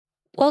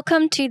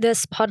Welcome to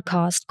this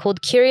podcast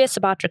called Curious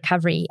About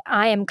Recovery.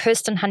 I am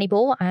Kirsten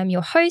Honeyball. I am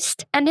your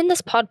host. And in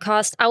this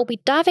podcast, I'll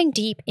be diving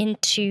deep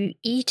into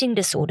eating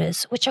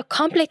disorders, which are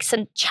complex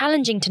and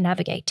challenging to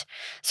navigate.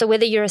 So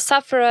whether you're a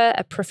sufferer,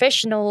 a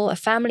professional, a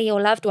family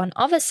or loved one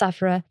of a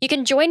sufferer, you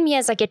can join me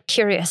as I get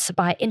curious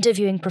by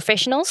interviewing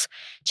professionals,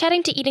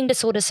 chatting to eating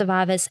disorder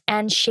survivors,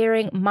 and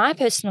sharing my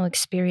personal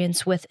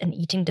experience with an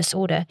eating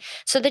disorder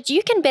so that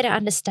you can better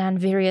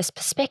understand various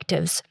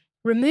perspectives,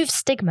 remove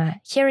stigma,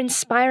 hear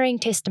inspiring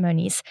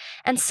testimonies,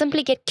 and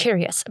simply get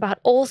curious about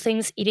all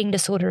things eating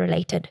disorder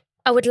related.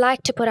 I would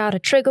like to put out a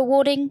trigger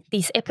warning.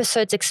 These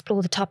episodes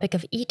explore the topic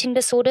of eating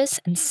disorders,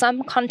 and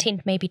some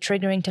content may be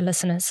triggering to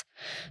listeners.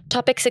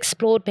 Topics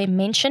explored may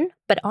mention,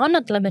 but are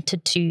not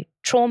limited to,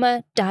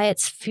 trauma,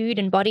 diets, food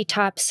and body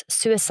types,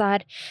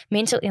 suicide,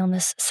 mental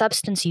illness,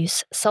 substance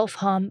use,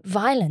 self-harm,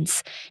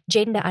 violence,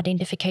 gender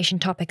identification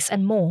topics,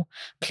 and more.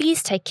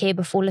 Please take care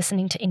before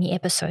listening to any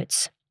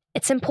episodes.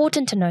 It's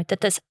important to note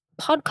that this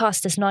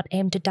podcast is not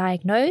aimed to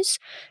diagnose,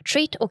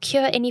 treat, or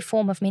cure any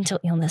form of mental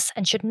illness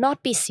and should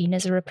not be seen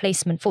as a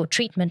replacement for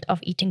treatment of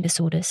eating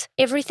disorders.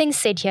 Everything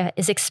said here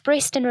is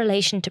expressed in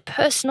relation to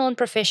personal and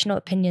professional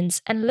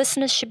opinions, and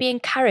listeners should be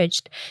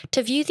encouraged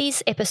to view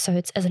these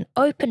episodes as an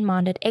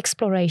open-minded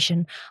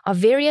exploration of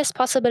various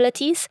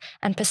possibilities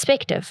and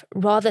perspective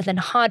rather than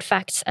hard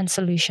facts and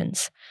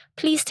solutions.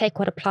 Please take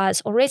what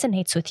applies or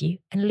resonates with you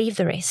and leave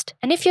the rest.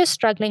 And if you're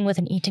struggling with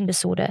an eating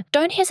disorder,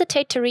 don't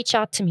hesitate to reach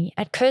out to me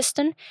at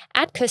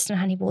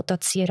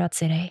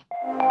kirsten@kirstenhoneyball.co.za.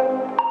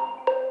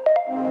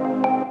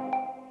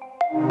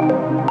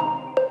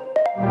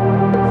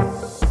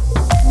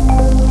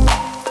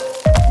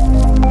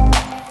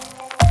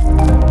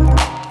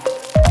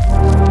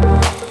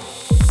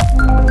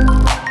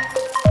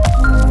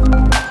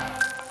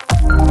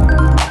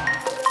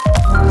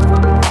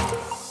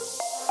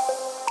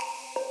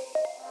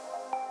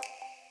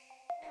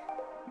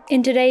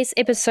 In today's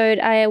episode,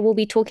 I will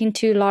be talking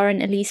to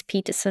Elise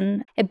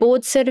Peterson, a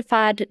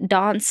board-certified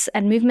dance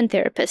and movement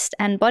therapist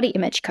and body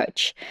image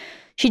coach.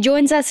 She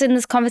joins us in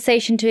this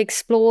conversation to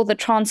explore the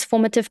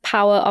transformative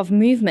power of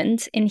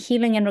movement in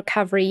healing and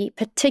recovery,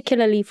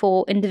 particularly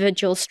for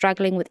individuals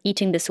struggling with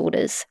eating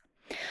disorders.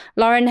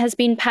 Lauren has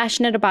been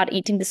passionate about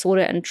eating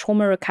disorder and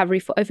trauma recovery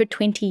for over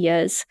 20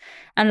 years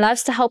and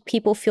loves to help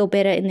people feel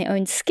better in their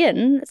own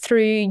skin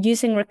through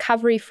using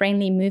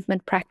recovery-friendly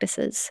movement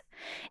practices.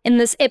 In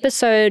this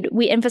episode,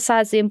 we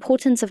emphasize the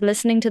importance of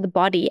listening to the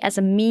body as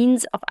a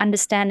means of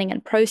understanding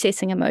and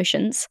processing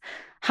emotions,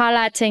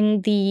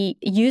 highlighting the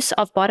use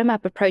of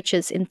bottom-up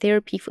approaches in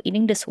therapy for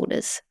eating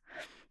disorders.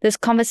 This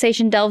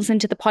conversation delves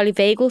into the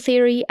polyvagal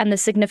theory and the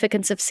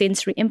significance of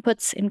sensory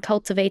inputs in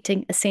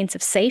cultivating a sense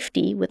of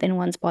safety within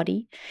one's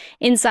body,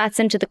 insights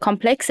into the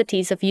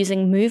complexities of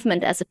using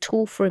movement as a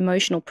tool for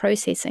emotional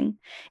processing,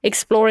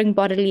 exploring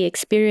bodily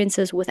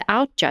experiences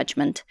without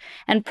judgment,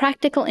 and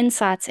practical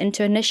insights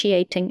into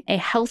initiating a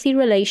healthy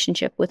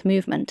relationship with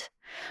movement.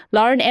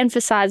 Lauren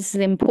emphasizes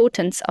the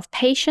importance of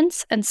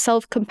patience and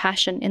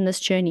self-compassion in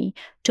this journey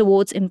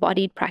towards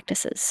embodied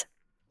practices.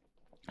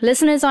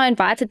 Listeners are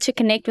invited to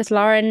connect with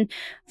Lauren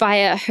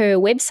via her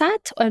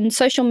website and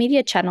social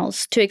media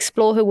channels to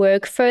explore her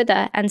work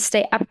further and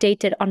stay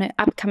updated on her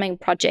upcoming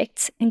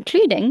projects,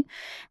 including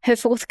her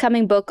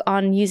forthcoming book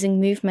on using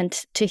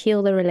movement to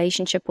heal the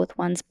relationship with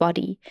one's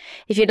body.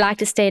 If you'd like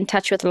to stay in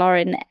touch with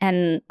Lauren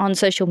and on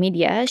social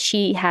media,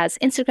 she has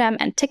Instagram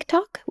and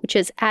TikTok, which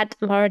is at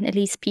Lauren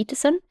Elise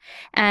Peterson,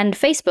 and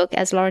Facebook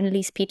as Lauren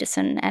Elise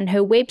Peterson, and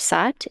her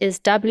website is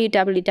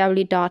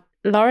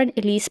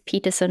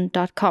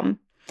www.laurenelisepeterson.com.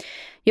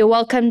 You're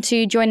welcome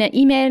to join an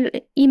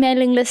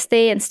emailing list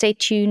there and stay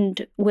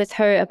tuned with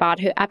her about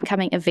her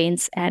upcoming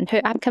events and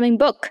her upcoming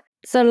book.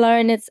 So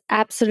Lauren, it's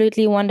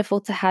absolutely wonderful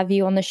to have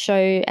you on the show,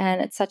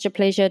 and it's such a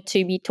pleasure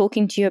to be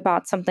talking to you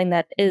about something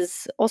that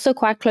is also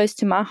quite close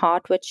to my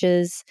heart, which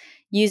is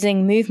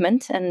using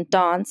movement and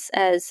dance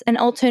as an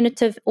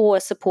alternative or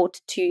a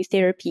support to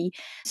therapy.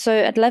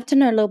 So I'd love to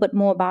know a little bit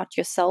more about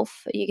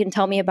yourself. You can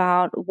tell me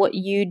about what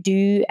you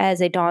do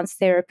as a dance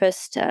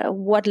therapist,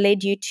 what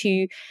led you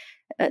to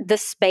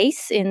this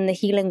space in the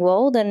healing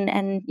world,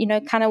 and you know,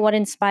 kind of what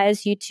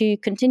inspires you to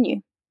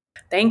continue.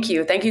 Thank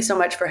you. Thank you so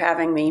much for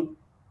having me.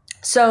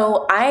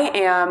 So I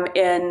am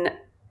in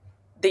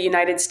the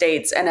United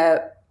States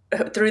and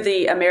through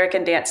the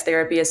American Dance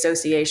Therapy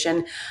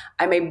Association,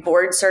 I'm a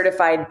board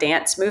certified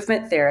dance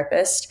movement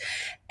therapist.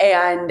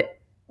 And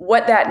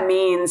what that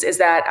means is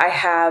that I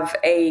have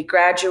a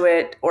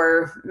graduate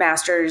or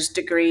master's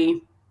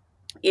degree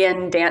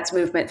in dance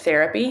movement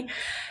therapy.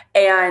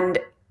 And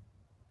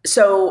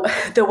so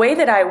the way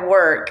that I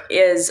work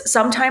is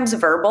sometimes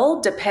verbal,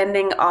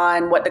 depending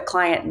on what the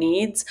client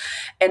needs,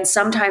 and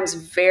sometimes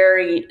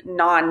very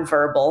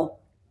nonverbal.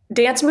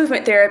 Dance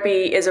movement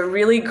therapy is a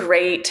really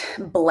great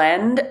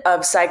blend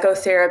of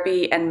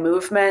psychotherapy and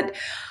movement.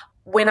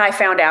 When I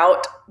found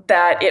out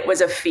that it was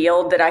a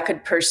field that I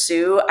could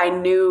pursue, I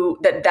knew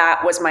that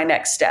that was my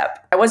next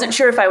step. I wasn't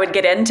sure if I would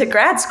get into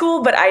grad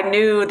school, but I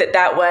knew that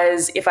that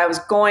was, if I was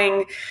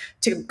going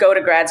to go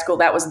to grad school,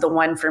 that was the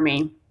one for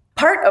me.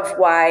 part of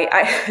why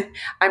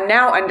I'm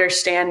now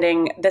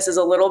understanding this is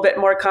a little bit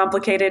more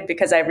complicated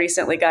because I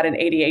recently got an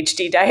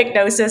ADHD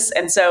diagnosis.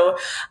 And so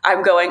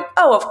I'm going,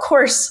 oh, of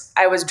course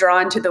I was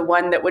drawn to the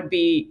one that would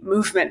be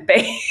movement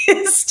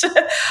based.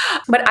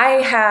 But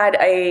I had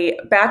a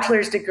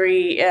bachelor's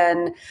degree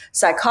in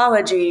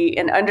psychology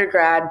in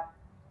undergrad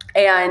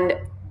and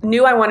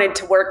knew I wanted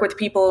to work with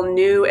people,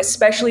 knew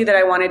especially that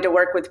I wanted to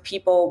work with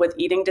people with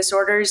eating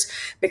disorders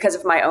because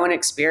of my own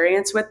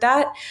experience with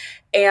that.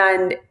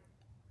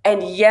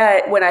 And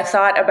yet, when I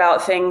thought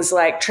about things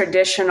like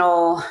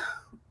traditional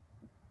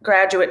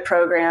graduate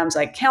programs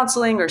like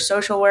counseling or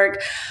social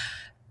work,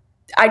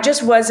 I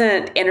just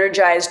wasn't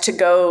energized to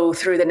go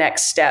through the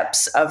next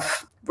steps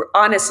of,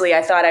 honestly,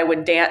 I thought I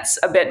would dance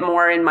a bit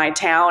more in my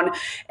town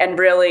and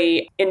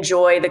really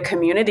enjoy the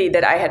community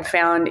that I had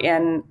found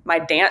in my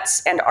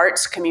dance and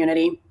arts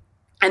community,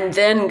 and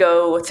then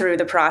go through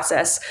the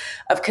process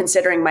of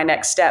considering my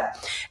next step.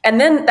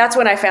 And then that's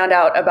when I found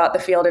out about the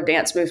field of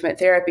dance movement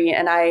therapy.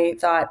 And I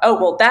thought, oh,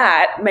 well,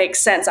 that makes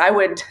sense.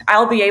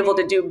 I'll be able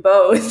to do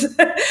both,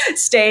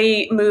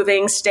 stay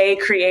moving, stay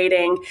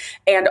creating,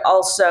 and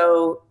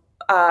also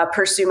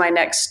pursue my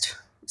next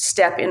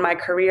step in my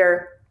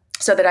career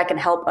so that I can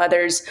help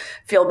others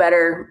feel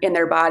better in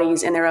their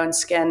bodies, in their own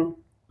skin.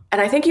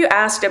 And I think you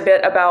asked a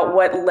bit about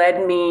what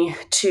led me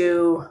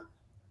to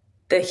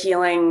the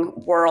healing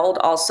world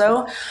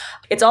also.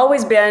 It's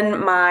always been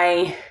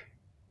my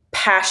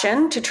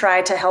passion to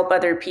try to help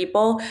other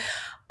people.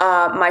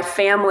 My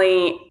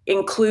family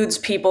includes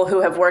people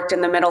who have worked in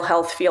the mental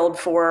health field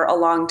for a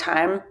long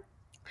time.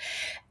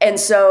 And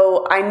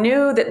so I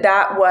knew that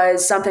that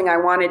was something I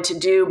wanted to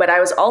do, but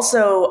I was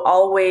also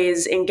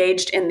always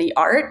engaged in the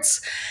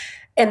arts.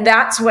 And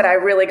that's what I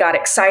really got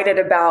excited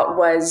about,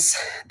 was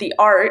the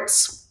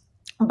arts.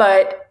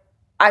 But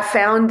I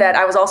found that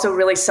I was also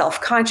really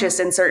self-conscious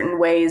in certain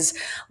ways,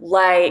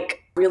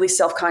 like really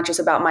self-conscious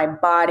about my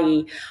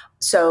body.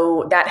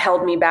 So that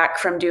held me back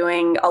from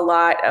doing a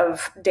lot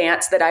of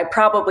dance that I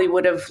probably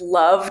would have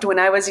loved when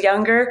I was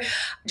younger,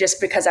 just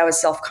because I was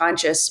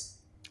self-conscious.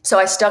 So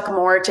I stuck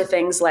more to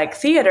things like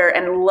theater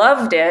and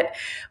loved it.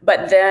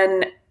 But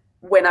then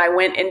when I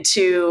went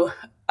into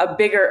a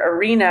bigger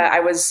arena, I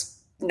was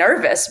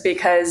nervous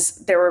because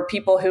there were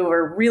people who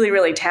were really,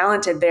 really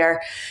talented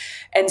there.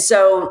 And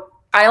so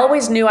I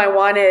always knew I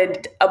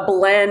wanted a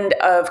blend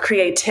of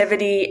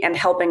creativity and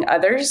helping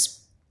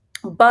others,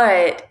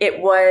 but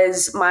it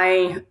was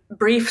my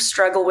brief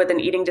struggle with an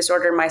eating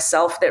disorder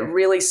myself that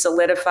really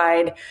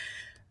solidified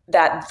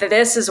that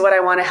this is what I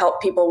want to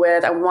help people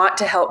with. I want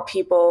to help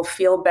people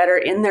feel better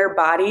in their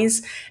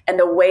bodies. And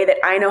the way that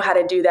I know how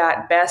to do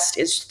that best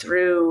is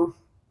through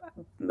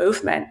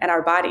movement and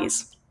our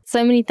bodies.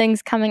 So many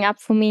things coming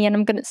up for me, and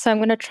I'm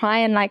gonna try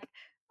and I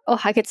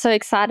get so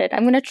excited.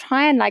 I'm gonna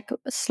try and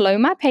slow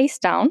my pace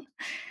down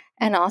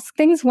and ask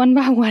things one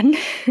by one.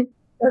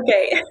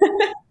 Okay.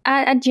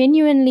 I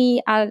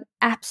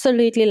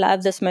absolutely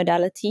love this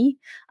modality.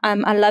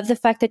 I love the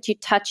fact that you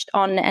touched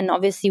on, and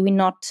obviously we're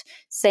not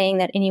saying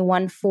that any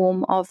one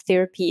form of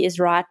therapy is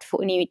right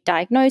for any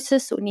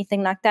diagnosis or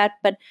anything like that,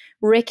 but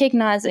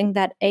recognizing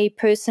that a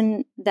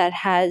person that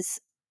has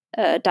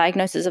a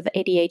diagnosis of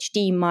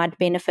ADHD might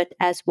benefit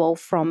as well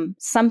from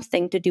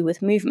something to do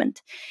with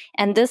movement.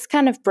 And this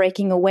kind of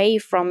breaking away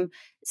from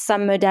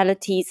some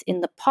modalities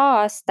in the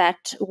past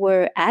that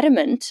were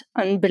adamant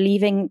on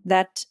believing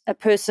that a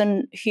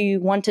person who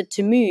wanted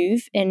to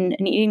move in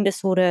an eating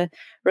disorder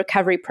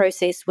recovery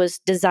process was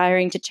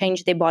desiring to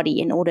change their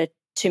body in order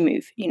to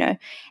move,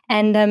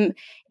 and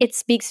it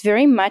speaks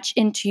very much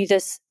into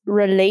this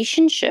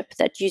relationship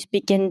that you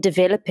begin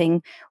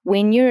developing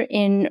when you're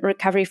in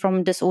recovery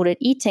from disordered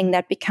eating,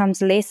 that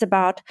becomes less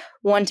about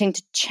wanting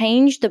to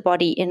change the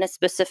body in a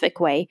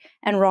specific way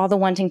and rather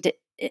wanting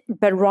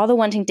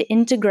to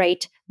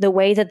integrate the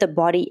way that the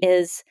body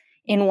is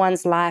in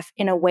one's life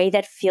in a way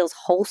that feels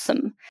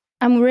wholesome.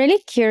 I'm really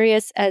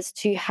curious as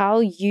to how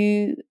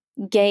you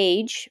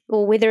gauge,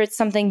 or whether it's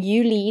something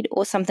you lead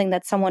or something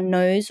that someone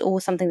knows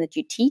or something that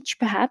you teach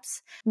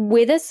perhaps,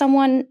 whether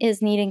someone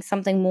is needing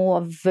something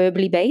more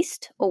verbally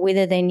based or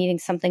whether they're needing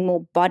something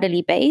more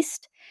bodily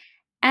based.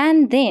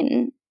 And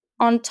then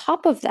on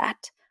top of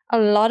that, a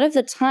lot of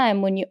the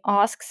time when you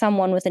ask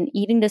someone with an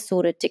eating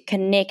disorder to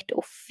connect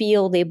or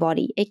feel their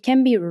body, it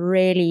can be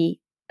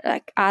really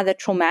either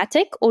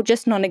traumatic or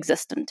just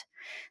non-existent.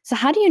 So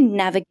how do you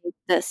navigate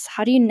this?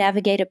 How do you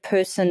navigate a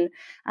person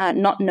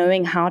not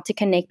knowing how to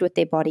connect with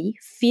their body,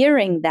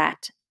 fearing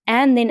that,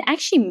 and then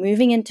actually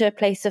moving into a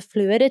place of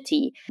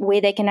fluidity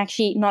where they can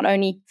actually not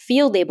only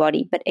feel their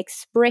body, but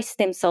express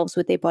themselves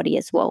with their body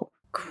as well?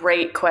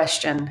 Great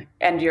question.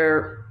 And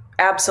you're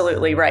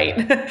absolutely right.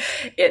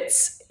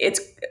 It's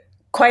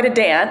quite a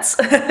dance,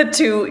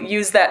 to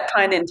use that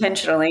pun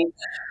intentionally.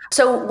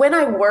 So when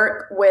I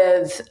work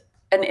with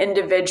an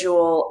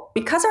individual,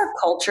 because our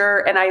culture,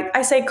 and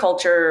I say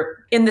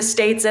culture in the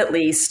States at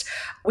least,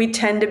 we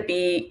tend to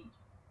be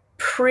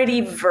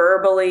pretty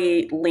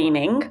verbally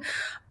leaning.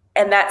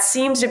 And that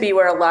seems to be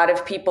where a lot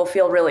of people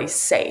feel really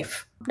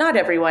safe. Not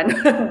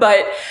everyone,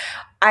 but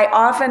I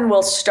often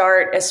will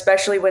start,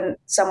 especially when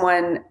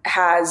someone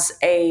has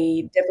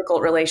a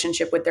difficult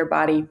relationship with their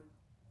body,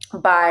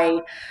 by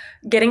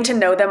getting to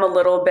know them a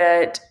little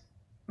bit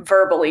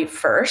verbally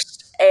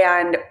first.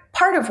 And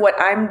part of what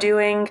I'm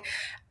doing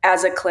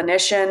as a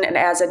clinician and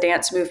as a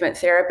dance movement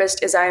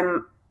therapist is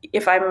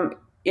if I'm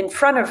in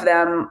front of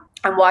them,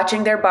 I'm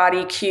watching their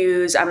body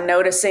cues, I'm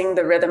noticing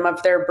the rhythm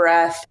of their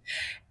breath,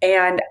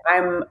 and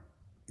I'm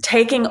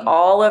taking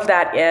all of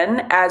that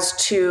in as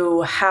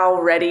to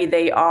how ready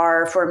they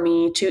are for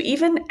me to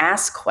even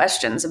ask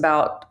questions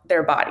about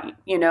their body.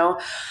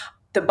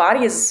 The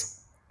body is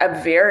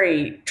a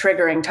very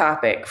triggering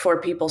topic for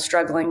people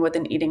struggling with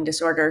an eating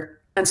disorder.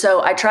 And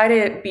so I try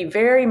to be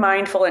very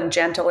mindful and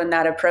gentle in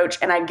that approach,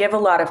 and I give a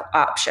lot of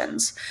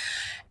options.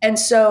 And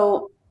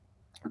so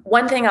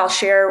one thing I'll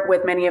share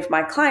with many of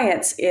my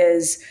clients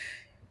is,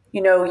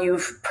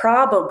 you've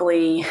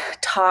probably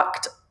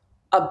talked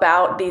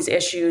about these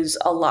issues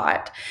a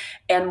lot.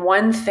 And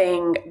one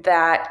thing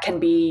that can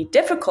be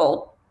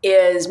difficult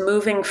is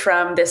moving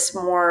from this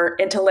more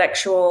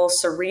intellectual,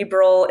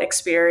 cerebral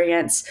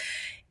experience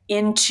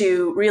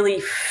into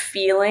really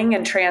feeling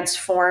and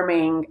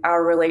transforming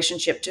our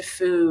relationship to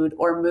food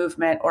or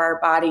movement or our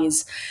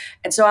bodies.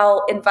 And so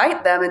I'll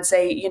invite them and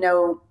say,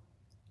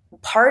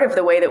 part of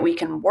the way that we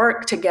can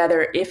work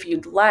together, if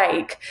you'd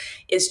like,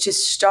 is to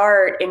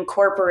start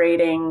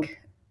incorporating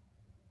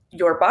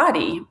your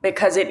body,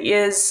 because it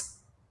is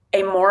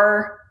a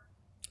more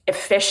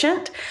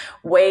efficient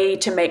way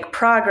to make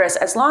progress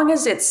as long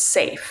as it's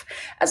safe,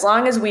 as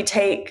long as we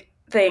take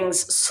things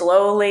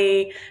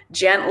slowly,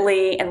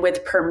 gently, and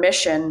with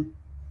permission.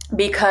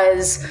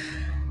 Because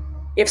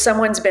if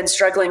someone's been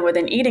struggling with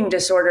an eating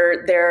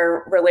disorder,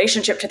 their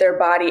relationship to their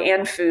body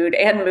and food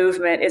and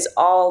movement is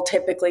all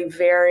typically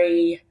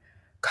very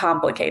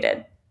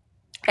complicated.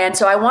 And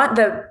so I want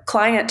the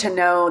client to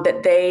know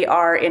that they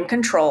are in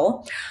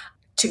control,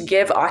 to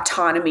give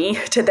autonomy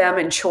to them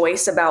and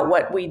choice about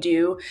what we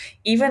do,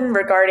 even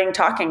regarding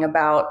talking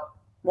about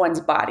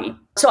one's body.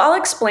 So I'll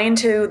explain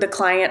to the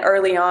client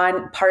early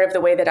on, part of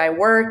the way that I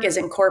work is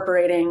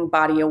incorporating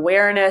body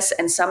awareness.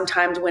 And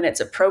sometimes when it's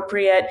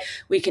appropriate,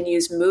 we can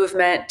use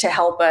movement to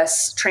help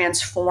us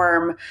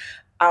transform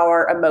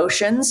our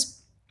emotions.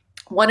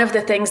 One of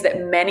the things that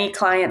many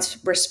clients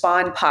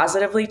respond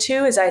positively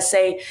to is I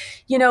say,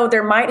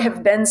 there might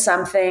have been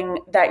something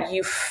that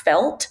you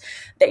felt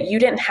that you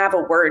didn't have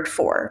a word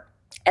for.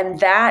 And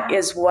that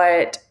is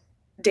what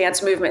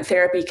dance movement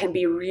therapy can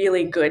be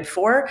really good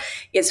for,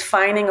 is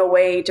finding a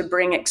way to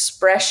bring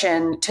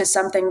expression to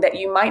something that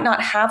you might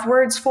not have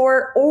words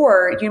for,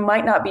 or you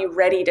might not be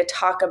ready to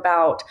talk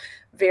about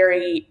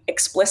very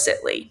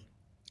explicitly.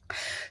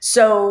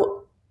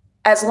 So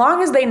as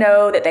long as they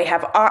know that they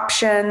have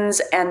options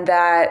and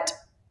that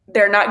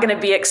they're not going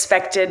to be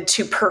expected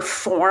to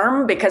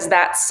perform, because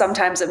that's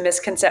sometimes a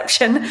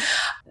misconception,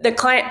 the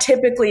client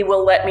typically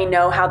will let me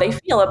know how they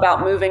feel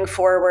about moving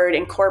forward,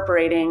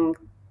 incorporating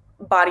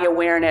body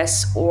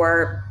awareness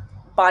or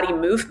body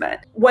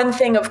movement. One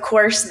thing, of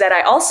course, that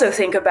I also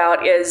think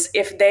about is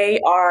if they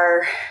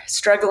are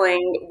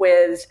struggling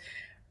with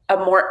a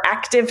more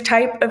active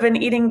type of an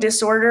eating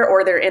disorder,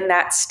 or they're in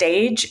that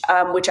stage,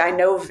 which I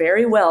know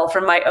very well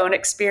from my own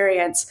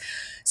experience,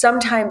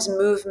 sometimes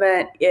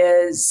movement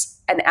is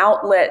an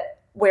outlet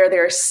where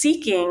they're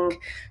seeking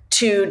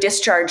to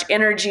discharge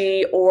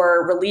energy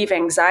or relieve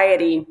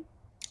anxiety,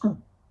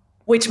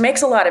 which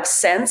makes a lot of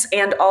sense,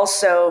 and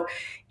also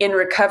in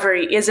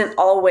recovery isn't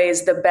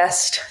always the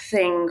best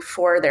thing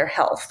for their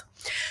health.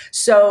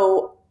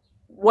 So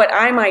what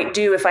I might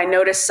do if I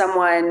notice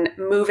someone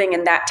moving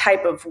in that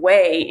type of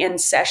way in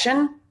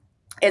session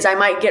is I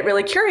might get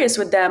really curious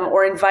with them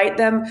or invite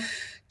them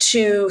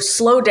to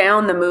slow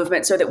down the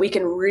movement so that we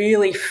can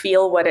really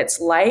feel what it's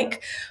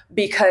like,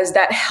 because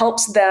that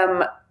helps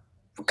them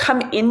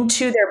come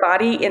into their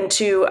body,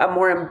 into a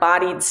more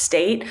embodied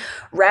state,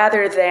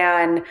 rather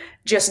than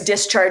just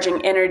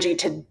discharging energy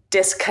to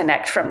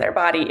disconnect from their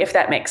body, if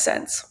that makes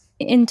sense.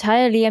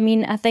 Entirely. I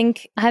mean, I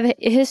think I have a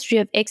history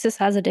of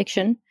exercise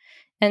addiction.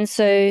 And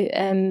so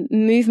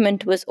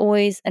movement was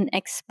always an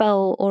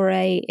expel or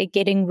a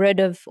getting rid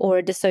of, or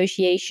a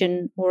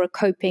dissociation or a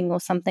coping or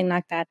something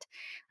like that.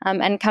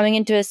 And coming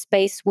into a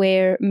space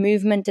where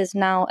movement is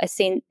now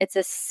it's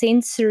a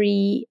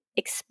sensory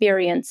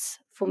experience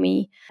for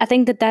me. I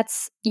think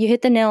you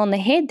hit the nail on the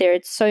head there.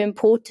 It's so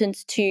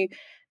important to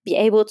be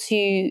able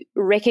to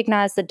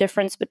recognize the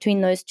difference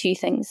between those two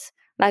things.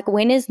 Like,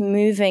 when is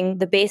moving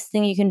the best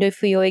thing you can do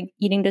for your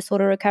eating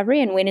disorder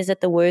recovery, and when is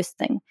it the worst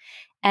thing?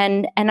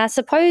 And I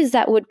suppose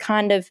that would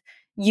kind of,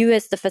 you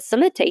as the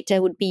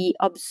facilitator would be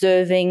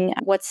observing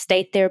what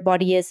state their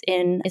body is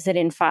in. Is it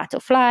in fight or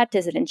flight?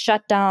 Is it in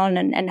shutdown?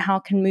 And how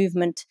can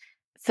movement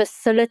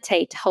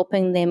facilitate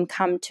helping them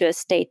come to a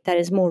state that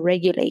is more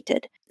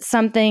regulated.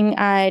 Something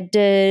I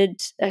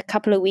did a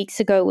couple of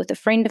weeks ago with a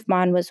friend of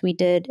mine was we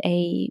did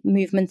a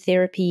movement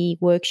therapy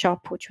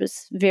workshop, which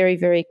was very,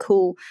 very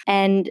cool.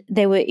 And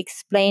they were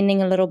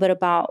explaining a little bit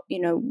about,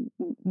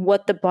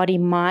 what the body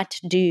might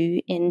do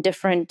in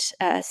different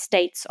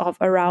states of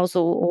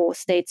arousal or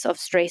states of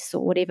stress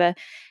or whatever.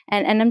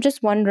 And I'm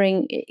just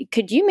wondering,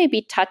 could you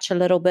maybe touch a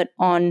little bit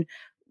on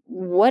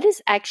what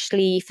is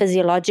actually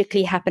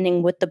physiologically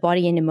happening with the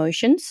body and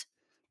emotions?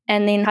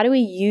 And then how do we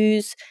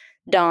use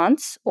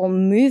dance or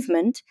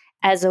movement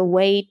as a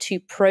way to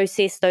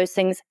process those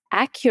things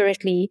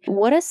accurately?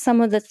 What are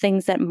some of the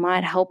things that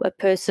might help a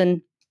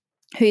person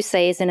who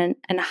says in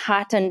a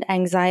heightened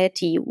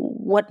anxiety?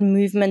 What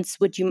movements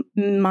would you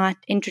might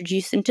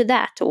introduce into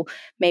that? Or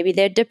maybe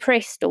they're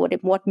depressed, or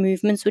what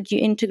movements would you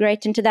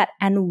integrate into that,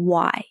 and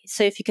why?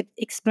 So if you could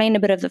explain a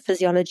bit of the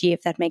physiology,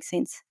 if that makes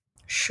sense.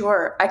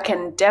 Sure, I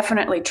can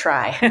definitely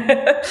try.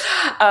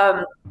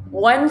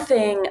 One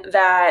thing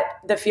that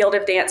the field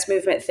of dance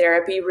movement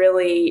therapy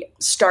really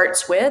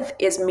starts with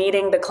is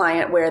meeting the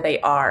client where they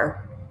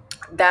are.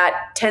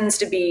 That tends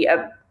to be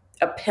a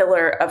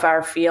pillar of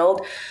our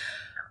field.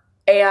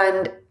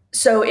 And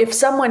so if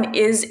someone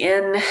is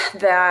in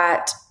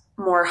that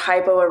more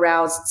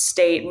hypo-aroused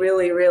state,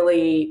 really,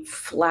 really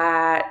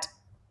flat,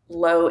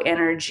 low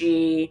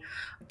energy,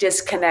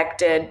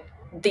 disconnected,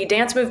 the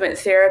dance movement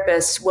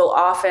therapists will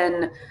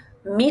often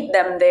meet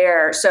them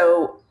there.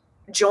 So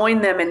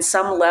join them in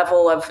some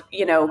level of,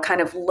 kind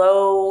of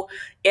low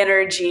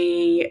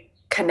energy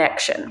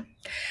connection.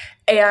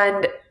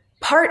 And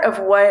part of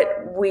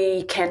what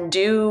we can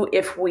do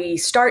if we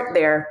start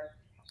there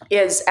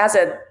is, as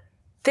a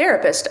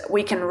therapist,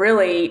 we can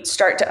really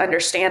start to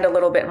understand a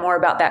little bit more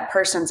about that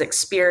person's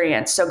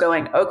experience. So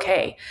going,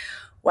 okay,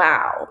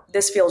 wow,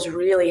 this feels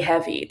really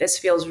heavy. This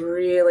feels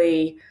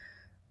really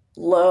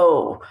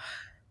low.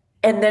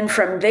 And then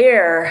from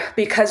there,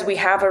 because we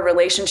have a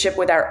relationship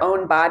with our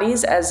own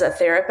bodies as a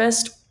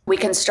therapist, we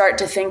can start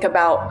to think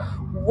about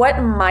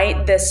what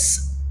might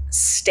this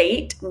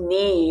state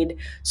need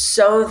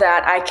so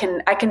that I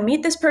can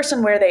meet this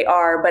person where they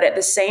are, but at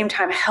the same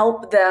time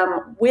help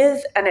them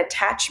with an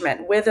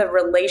attachment, with a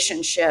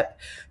relationship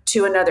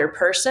to another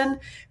person,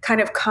 kind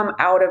of come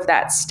out of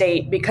that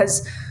state.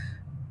 Because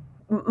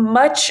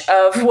much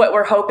of what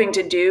we're hoping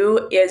to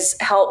do is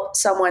help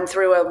someone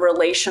through a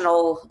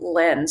relational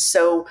lens.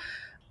 So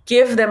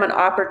give them an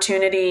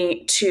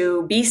opportunity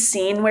to be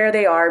seen where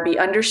they are, be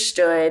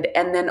understood,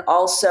 and then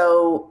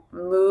also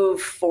move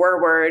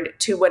forward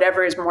to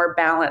whatever is more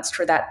balanced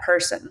for that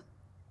person.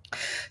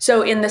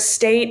 So in the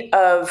state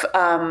of,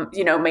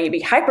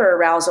 maybe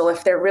hyperarousal,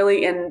 if they're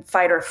really in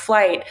fight or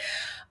flight,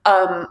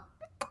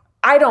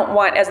 I don't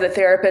want, as the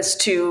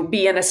therapist, to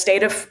be in a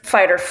state of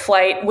fight or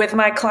flight with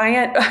my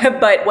client,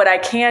 but what I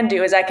can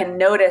do is I can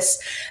notice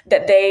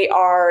that they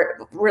are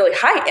really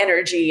high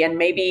energy and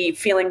maybe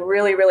feeling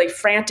really, really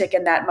frantic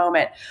in that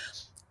moment.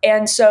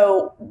 And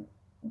so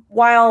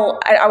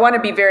while I want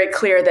to be very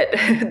clear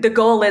that the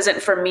goal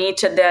isn't for me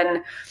to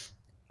then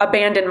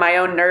abandon my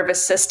own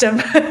nervous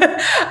system,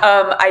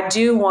 I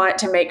do want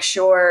to make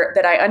sure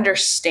that I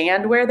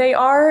understand where they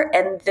are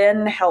and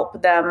then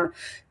help them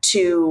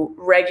to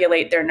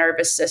regulate their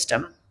nervous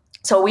system.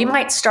 So we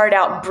might start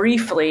out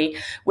briefly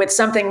with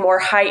something more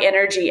high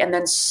energy and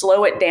then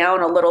slow it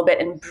down a little bit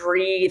and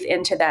breathe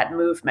into that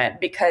movement.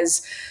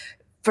 Because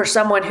for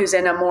someone who's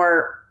in a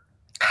more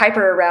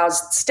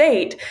hyper-aroused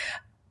state,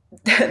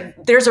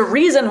 there's a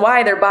reason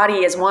why their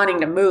body is wanting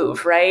to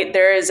move, right?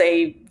 There is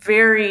a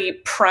very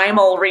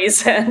primal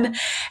reason.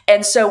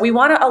 And so we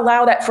want to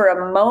allow that for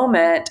a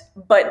moment,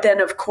 but then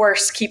of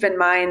course, keep in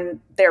mind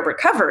their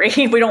recovery.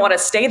 We don't want to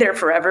stay there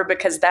forever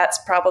because that's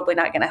probably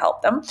not going to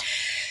help them.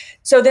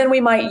 So then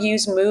we might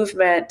use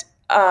movement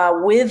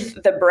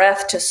with the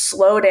breath to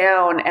slow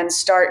down and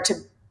start to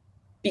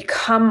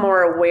become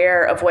more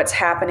aware of what's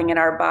happening in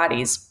our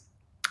bodies.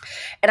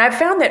 And I've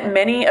found that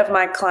many of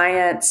my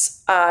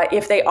clients,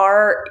 if they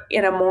are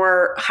in a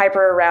more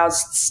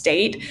hyper-aroused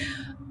state,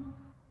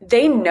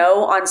 they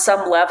know on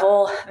some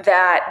level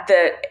that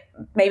the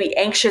maybe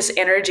anxious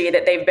energy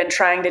that they've been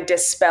trying to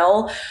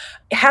dispel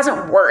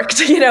hasn't worked,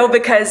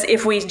 because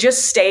if we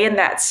just stay in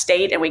that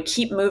state and we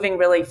keep moving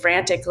really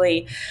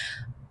frantically,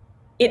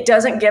 it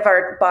doesn't give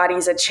our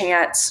bodies a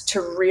chance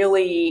to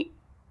really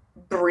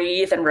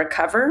breathe and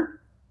recover.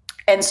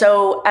 And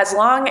so as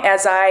long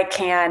as I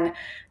can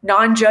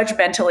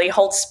non-judgmentally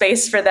hold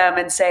space for them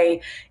and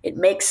say, it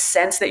makes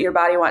sense that your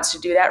body wants to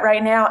do that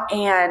right now,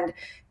 and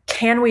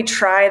can we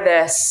try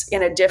this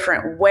in a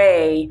different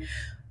way,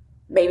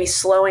 maybe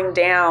slowing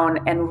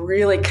down and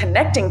really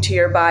connecting to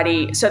your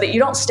body so that you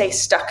don't stay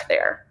stuck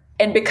there.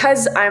 And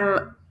because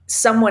I'm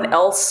someone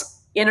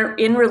else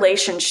in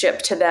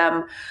relationship to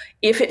them,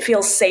 if it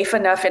feels safe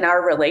enough in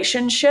our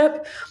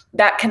relationship,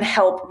 that can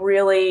help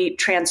really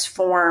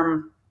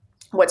transform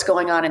what's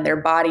going on in their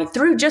body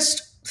through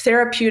just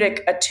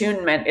therapeutic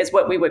attunement is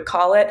what we would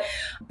call it.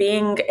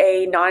 Being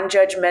a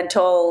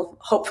non-judgmental,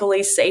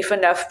 hopefully safe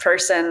enough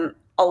person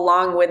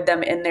along with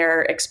them in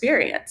their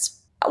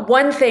experience.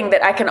 One thing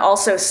that I can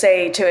also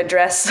say to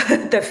address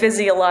the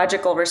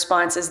physiological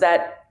response is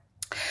that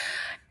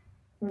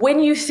when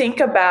you think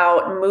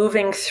about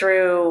moving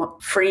through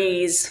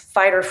freeze,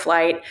 fight or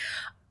flight,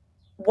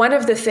 one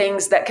of the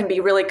things that can be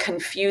really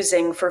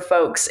confusing for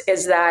folks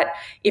is that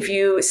if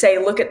you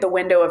say, look at the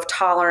window of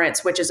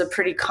tolerance, which is a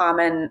pretty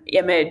common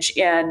image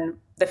in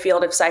the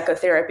field of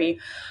psychotherapy,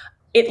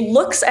 it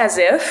looks as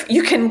if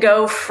you can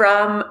go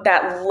from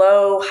that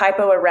low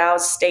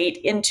hypoaroused state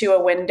into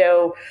a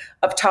window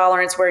of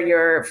tolerance where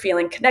you're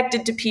feeling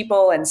connected to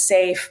people and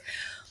safe.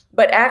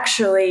 But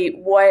actually,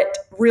 what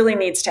really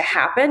needs to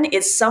happen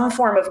is some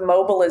form of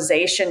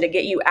mobilization to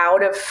get you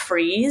out of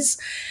freeze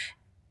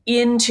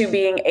into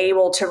being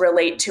able to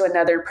relate to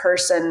another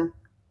person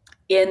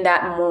in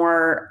that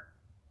more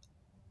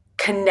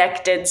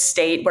connected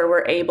state where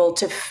we're able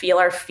to feel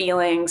our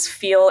feelings,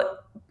 feel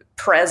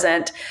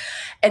present.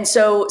 And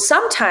so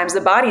sometimes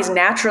the body's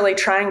naturally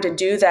trying to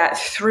do that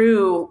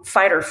through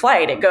fight or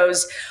flight. It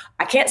goes,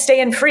 I can't stay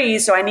in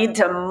freeze, so I need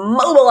to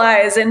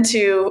mobilize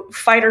into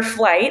fight or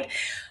flight,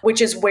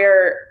 which is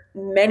where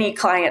many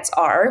clients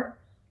are,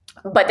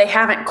 but they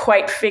haven't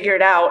quite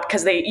figured out,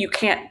 because you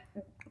can't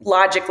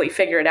logically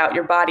figure it out.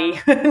 Your body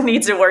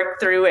needs to work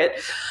through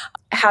it,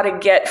 how to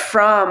get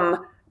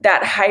from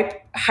that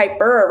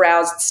hyper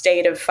aroused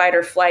state of fight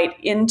or flight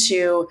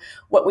into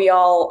what we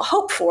all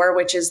hope for,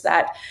 which is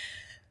that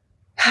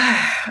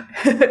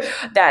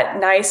that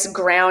nice,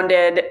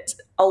 grounded,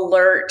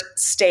 alert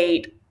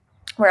state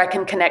where I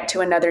can connect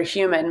to another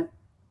human.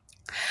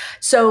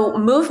 So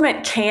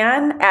movement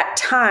can, at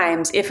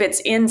times, if it's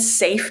in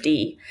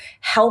safety,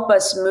 help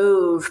us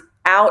move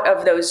out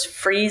of those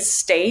freeze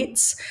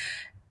states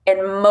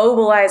and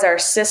mobilize our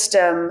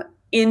system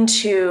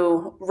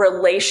into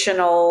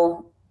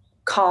relational,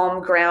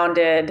 calm,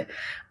 grounded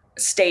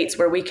states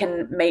where we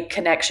can make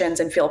connections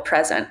and feel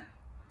present.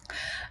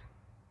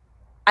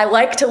 I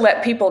like to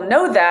let people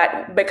know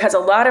that, because a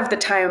lot of the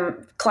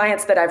time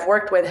clients that I've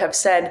worked with have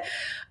said,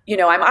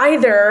 I'm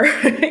either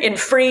in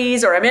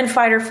freeze or I'm in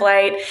fight or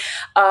flight.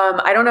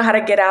 I don't know how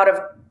to get out of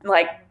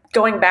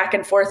going back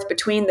and forth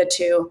between the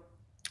two.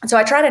 And so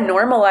I try to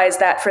normalize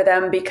that for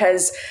them,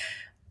 because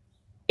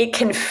it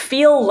can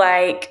feel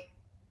like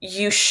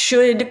you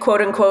should,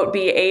 quote unquote,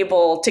 be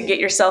able to get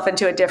yourself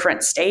into a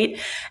different state.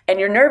 And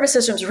your nervous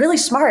system's really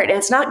smart, and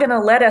it's not going to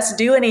let us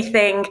do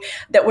anything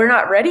that we're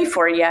not ready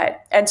for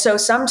yet. And so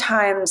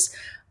sometimes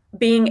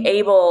being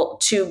able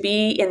to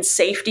be in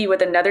safety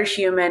with another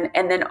human,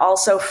 and then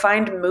also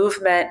find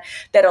movement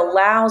that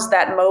allows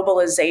that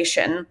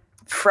mobilization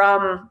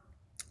from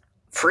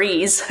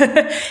freeze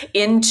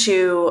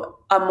into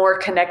a more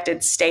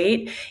connected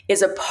state,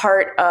 is a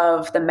part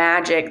of the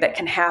magic that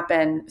can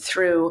happen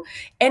through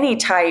any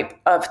type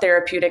of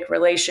therapeutic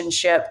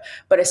relationship,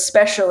 but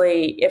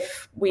especially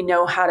if we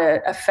know how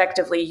to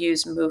effectively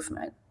use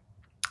movement.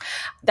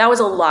 That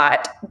was a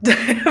lot,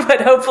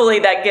 but hopefully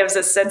that gives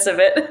a sense of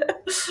it.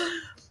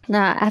 No,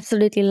 I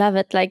absolutely love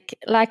it.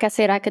 Like I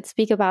said, I could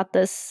speak about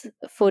this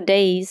for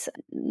days.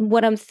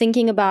 What I'm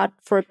thinking about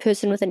for a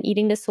person with an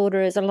eating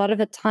disorder is a lot of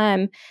the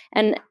time,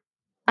 and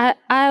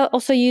I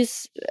also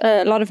use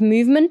a lot of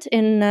movement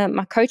in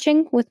my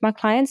coaching with my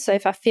clients. So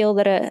if I feel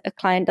that a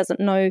client doesn't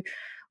know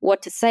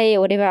what to say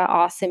or whatever,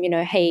 I ask them,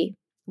 hey,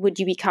 would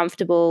you be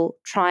comfortable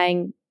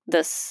trying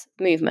this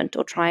movement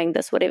or trying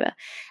this, whatever?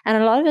 And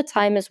a lot of the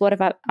time is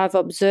what I've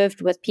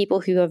observed with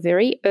people who are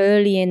very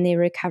early in their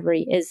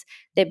recovery is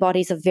their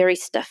bodies are very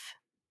stiff.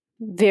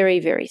 Very,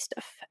 very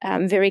stiff,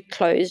 very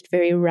closed,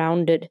 very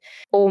rounded,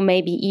 or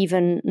maybe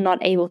even not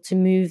able to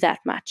move that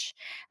much.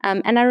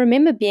 And I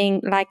remember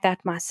being like that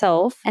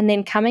myself, and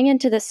then coming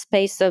into this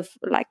space of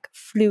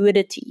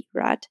fluidity,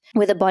 right?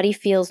 Where the body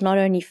feels not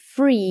only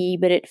free,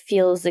 but it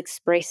feels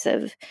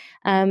expressive.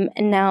 And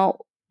now,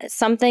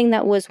 something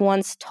that was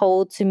once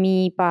told to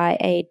me by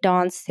a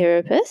dance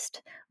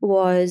therapist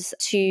was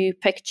to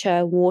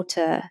picture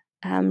water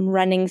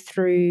running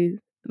through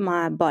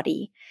my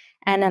body,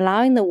 and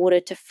allowing the water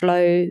to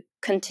flow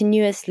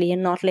continuously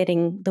and not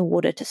letting the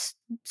water to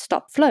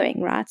stop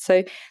flowing, right?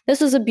 So this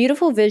was a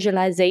beautiful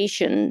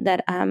visualization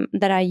that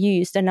I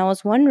used, and I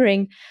was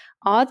wondering,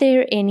 are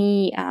there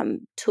any I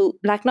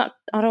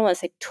don't want to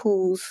say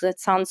tools, that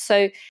sounds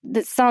so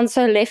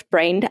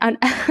left-brained.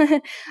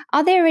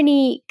 Are there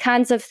any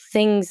kinds of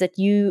things that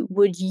you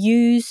would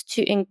use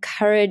to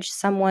encourage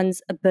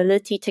someone's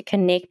ability to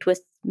connect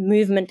with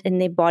movement in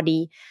their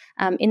body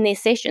in their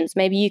sessions?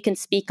 Maybe you can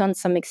speak on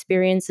some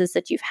experiences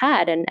that you've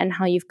had and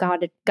how you've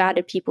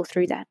guided people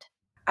through that.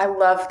 I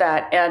love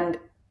that. And,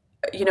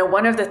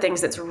 one of the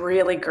things that's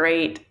really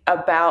great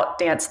about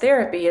dance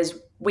therapy is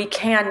we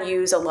can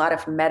use a lot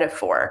of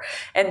metaphor.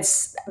 And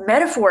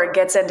metaphor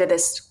gets into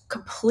this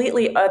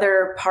completely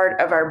other part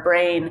of our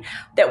brain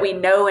that we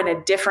know in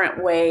a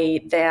different way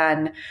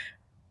than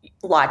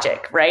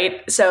logic,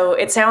 right? So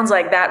it sounds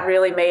like that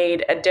really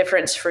made a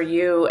difference for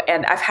you.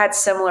 And I've had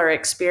similar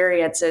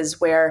experiences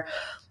where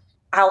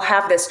I'll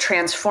have this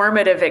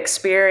transformative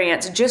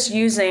experience just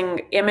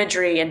using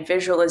imagery and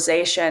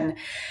visualization.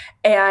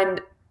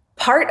 And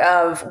part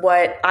of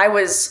what I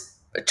was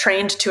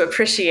trained to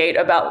appreciate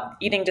about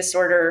eating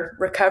disorder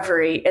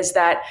recovery is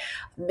that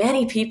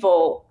many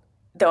people,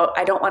 though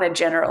I don't want to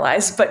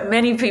generalize, but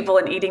many people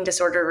in eating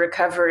disorder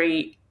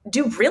recovery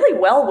do really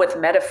well with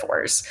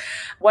metaphors.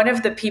 One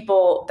of the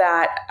people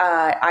that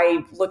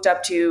I looked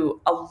up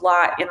to a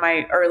lot in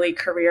my early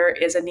career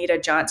is Anita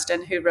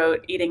Johnston, who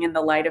wrote Eating in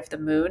the Light of the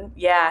Moon.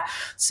 Yeah.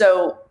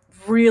 So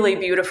really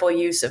beautiful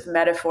use of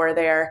metaphor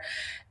there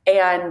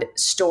and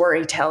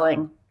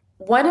storytelling.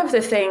 One of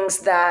the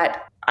things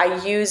that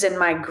I use in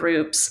my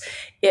groups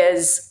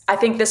is, I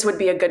think this would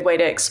be a good way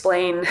to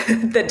explain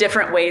the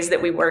different ways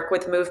that we work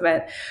with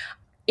movement.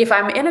 If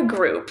I'm in a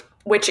group,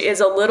 which is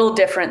a little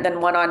different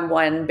than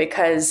one-on-one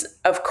because,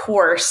 of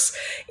course,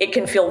 it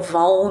can feel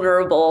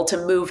vulnerable to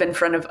move in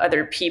front of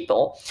other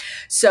people.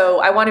 So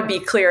I want to be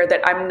clear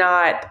that I'm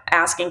not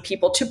asking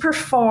people to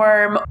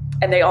perform,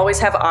 and they always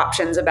have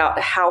options about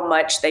how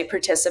much they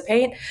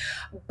participate.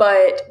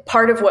 But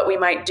part of what we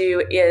might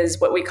do is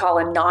what we call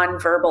a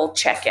nonverbal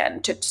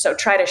check-in. So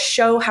try to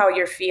show how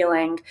you're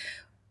feeling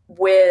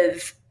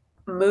with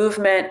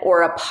movement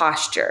or a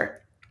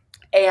posture.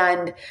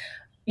 And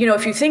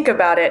if you think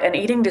about it, an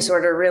eating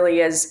disorder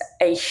really is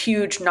a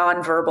huge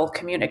nonverbal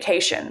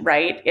communication,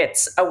 right?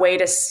 It's a way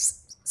to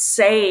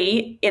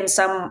say in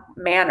some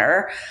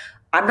manner,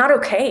 I'm not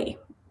okay.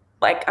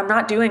 Like, I'm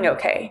not doing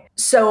okay.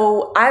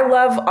 So I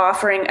love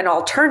offering an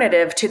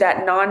alternative to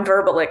that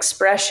nonverbal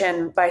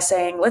expression by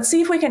saying, let's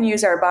see if we can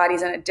use our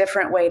bodies in a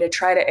different way to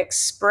try to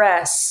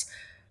express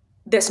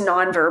this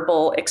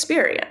nonverbal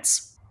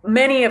experience.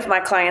 Many of my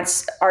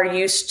clients are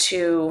used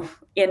to,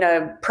 in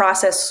a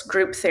process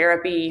group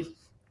therapy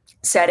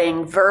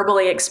setting,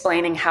 verbally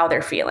explaining how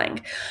they're feeling.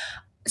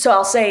 So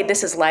I'll say,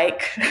 this is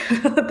like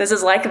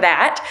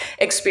that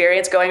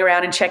experience, going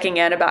around and checking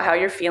in about how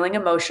you're feeling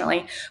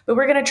emotionally, but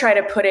we're going to try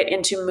to put it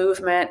into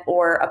movement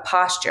or a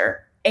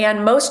posture.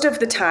 And most of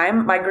the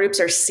time, my groups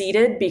are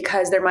seated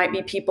because there might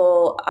be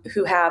people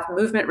who have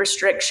movement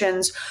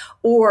restrictions,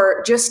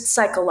 or just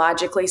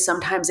psychologically,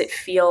 sometimes it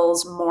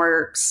feels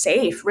more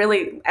safe.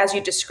 Really, as you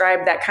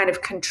described, that kind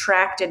of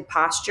contracted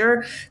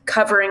posture,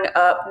 covering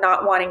up,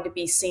 not wanting to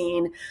be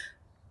seen.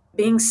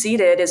 Being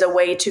seated is a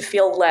way to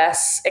feel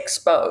less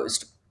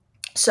exposed.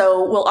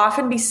 So we'll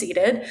often be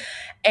seated.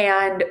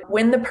 And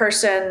when the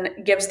person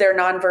gives their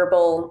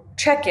nonverbal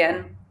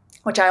check-in,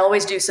 which I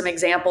always do some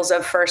examples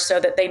of first so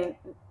that they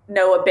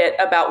know a bit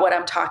about what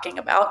I'm talking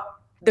about,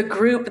 the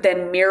group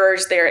then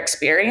mirrors their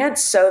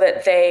experience so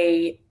that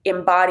they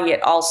embody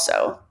it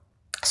also.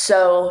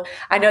 So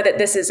I know that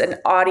this is an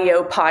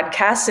audio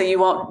podcast, so you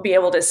won't be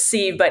able to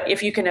see, but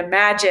if you can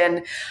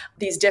imagine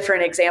these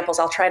different examples,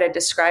 I'll try to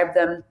describe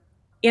them.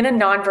 In a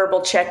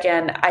nonverbal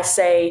check-in, I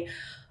say,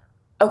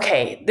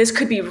 okay, this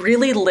could be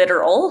really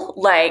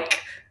literal,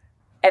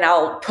 and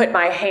I'll put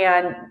my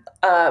hand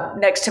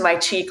next to my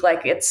cheek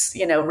like it's,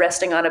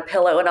 resting on a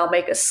pillow, and I'll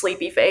make a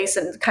sleepy face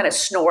and kind of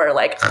snore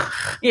like,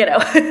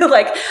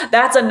 like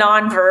that's a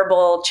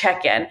nonverbal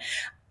check-in.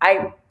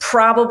 I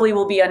probably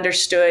will be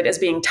understood as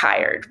being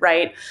tired,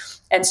 right?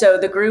 And so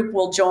the group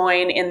will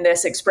join in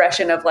this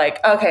expression of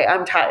like, okay,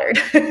 I'm tired.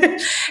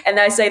 And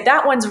I say,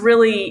 that one's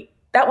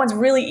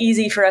really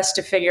easy for us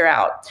to figure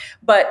out.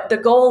 But the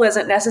goal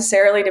isn't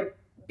necessarily to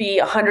be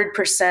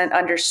 100%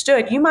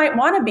 understood. You might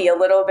want to be a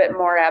little bit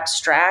more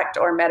abstract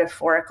or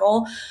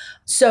metaphorical.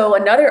 So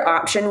another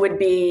option would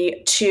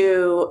be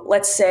to,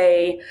 let's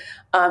say,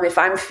 if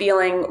I'm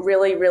feeling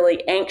really,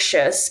 really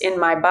anxious in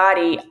my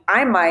body,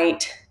 I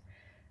might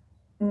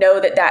know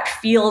that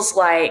feels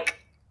like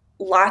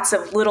lots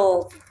of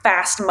little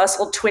fast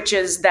muscle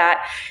twitches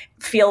that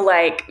feel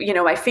like,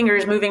 my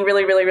fingers moving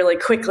really, really, really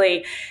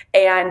quickly,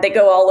 and they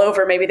go all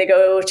over. Maybe they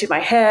go to my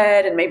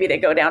head, and maybe they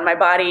go down my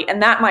body.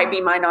 And that might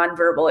be my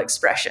nonverbal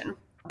expression.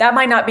 That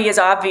might not be as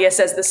obvious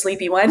as the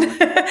sleepy one,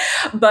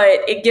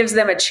 but it gives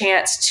them a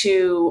chance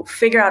to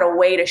figure out a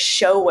way to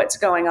show what's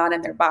going on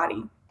in their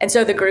body. And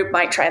so the group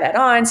might try that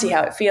on, see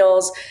how it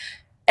feels.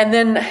 And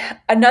then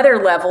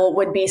another level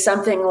would be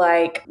something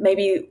like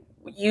maybe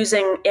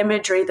using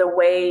imagery the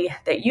way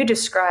that you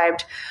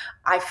described.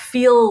 I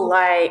feel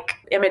like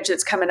image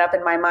that's coming up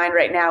in my mind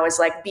right now is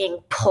like being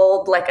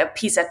pulled like a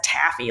piece of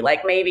taffy.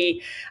 Like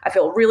maybe I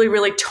feel really,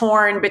 really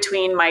torn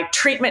between my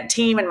treatment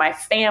team and my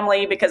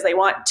family because they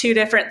want two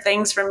different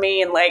things from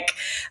me. And like,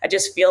 I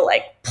just feel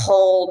like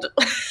pulled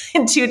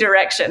in two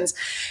directions.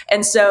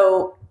 And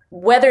so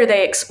whether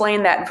they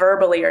explain that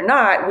verbally or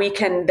not, we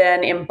can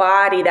then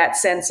embody that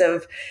sense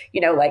of,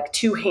 like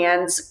two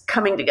hands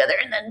coming together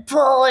and then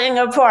pulling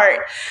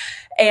apart.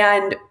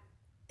 And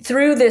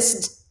through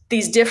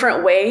these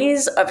different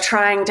ways of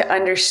trying to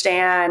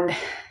understand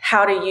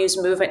how to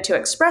use movement to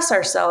express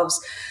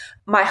ourselves,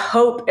 my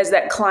hope is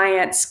that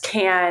clients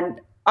can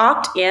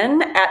opt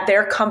in at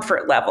their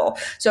comfort level.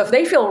 So if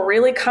they feel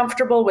really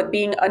comfortable with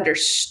being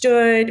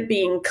understood,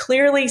 being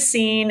clearly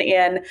seen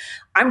in,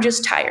 I'm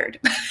just tired,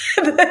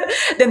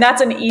 then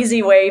that's an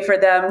easy way for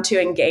them to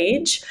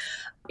engage.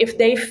 if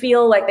they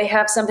feel like they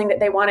have something that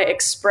they want to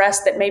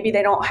express that maybe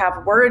they don't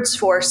have words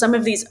for, some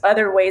of these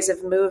other ways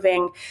of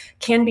moving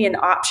can be an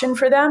option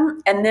for them.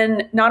 And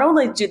then not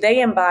only do they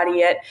embody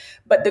it,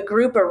 but the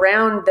group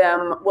around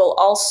them will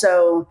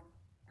also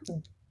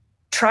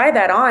try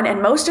that on.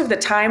 And most of the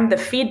time, the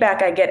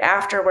feedback I get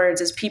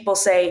afterwards is people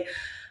say,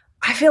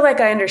 I feel like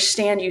I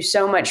understand you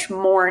so much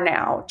more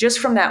now. Just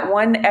from that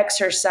one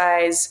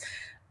exercise,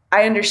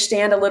 I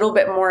understand a little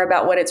bit more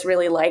about what it's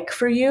really like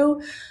for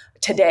you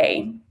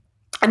today.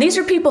 And these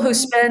are people who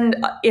spend,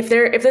 if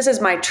this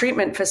is my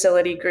treatment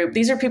facility group,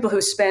 these are people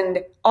who spend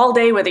all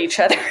day with each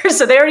other.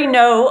 So they already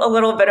know a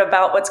little bit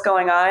about what's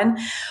going on.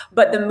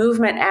 But the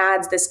movement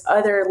adds this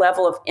other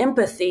level of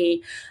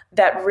empathy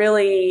that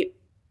really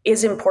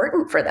is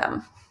important for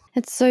them.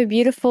 It's so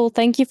beautiful.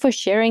 Thank you for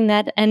sharing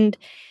that. And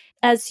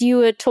as you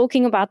were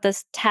talking about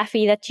this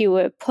taffy that you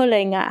were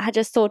pulling, I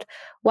just thought,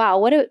 wow,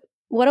 what a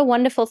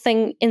wonderful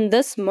thing in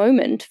this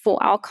moment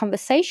for our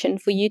conversation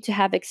for you to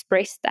have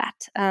expressed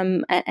that.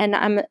 And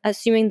I'm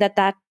assuming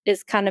that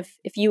is kind of,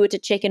 if you were to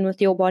check in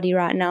with your body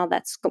right now,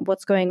 that's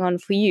what's going on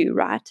for you,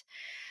 right?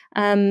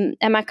 Am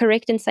I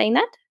correct in saying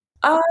that?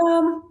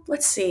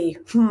 Let's see.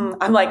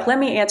 I'm like, let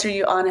me answer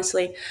you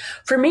honestly.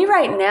 For me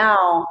right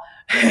now,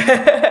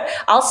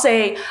 I'll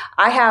say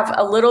I do have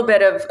a little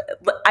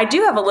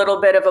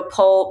bit of a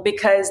pull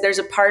because there's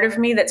a part of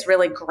me that's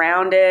really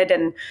grounded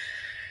and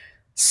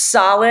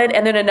solid.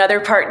 And then another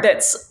part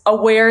that's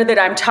aware that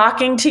I'm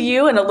talking to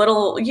you and a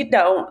little,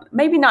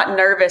 maybe not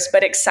nervous,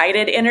 but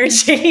excited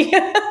energy.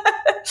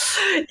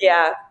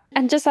 Yeah.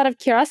 And just out of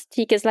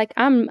curiosity, because like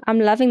I'm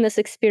loving this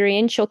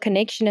experiential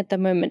connection at the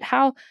moment.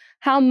 How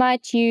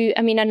might you,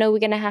 I mean, I know we're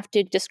going to have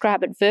to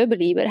describe it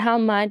verbally, but how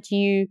might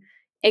you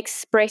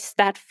express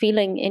that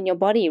feeling in your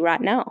body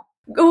right now?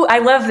 Ooh, I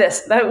love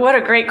this. What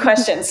a great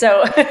question.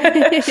 So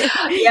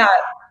yeah,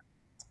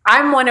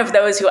 I'm one of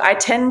those who I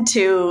tend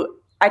to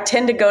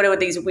go to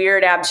these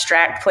weird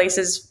abstract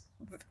places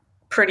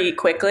pretty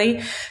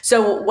quickly.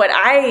 So what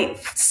I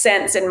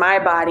sense in my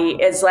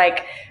body is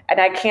like,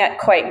 and I can't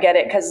quite get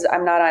it because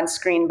I'm not on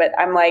screen, but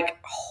I'm like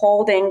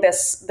holding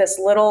this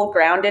little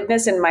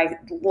groundedness in my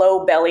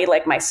low belly,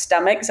 like my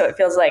stomach. So it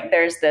feels like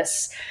there's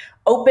this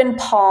open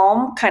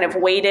palm kind of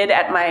weighted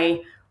at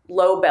my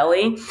low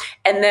belly.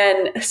 And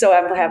then, so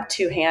I have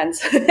two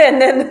hands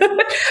and then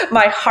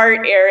my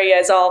heart area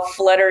is all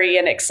fluttery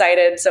and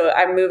excited. So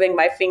I'm moving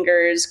my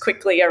fingers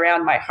quickly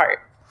around my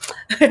heart.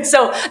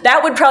 So that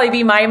would probably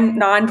be my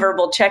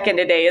nonverbal check-in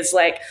today is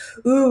like,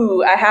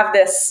 ooh, I have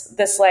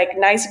this like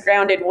nice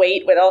grounded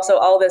weight with also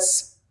all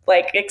this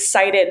like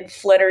excited,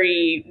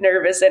 fluttery,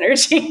 nervous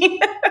energy.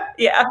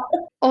 Yeah.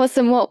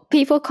 Awesome. Well,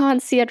 people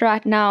can't see it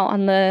right now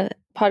on the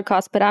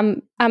podcast, but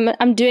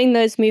I'm doing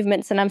those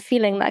movements and I'm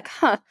feeling like,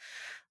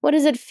 what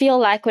does it feel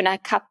like when I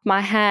cup my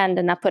hand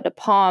and I put a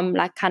palm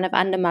like kind of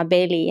under my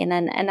belly and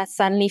I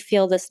suddenly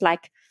feel this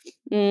like,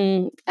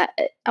 I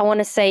want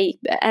to say,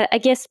 I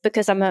guess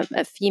because I'm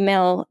a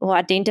female or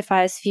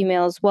identify as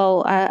female as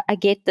well, I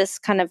get this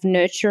kind of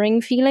nurturing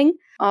feeling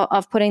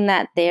of putting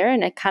that there,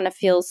 and it kind of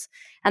feels,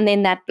 and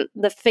then that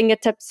the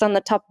fingertips on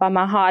the top by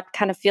my heart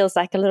kind of feels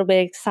like a little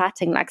bit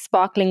exciting, like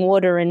sparkling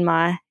water in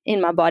my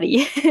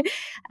body.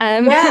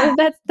 Yeah.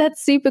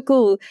 That's super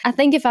cool. I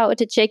think if I were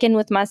to check in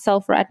with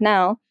myself right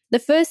now, the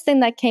first thing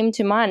that came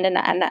to mind, and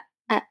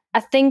I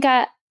think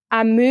I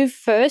move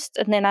first,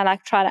 and then I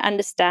like try to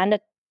understand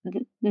it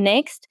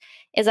next,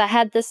 is I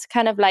had this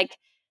kind of like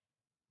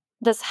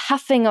this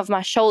huffing of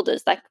my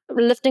shoulders, like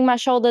lifting my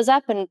shoulders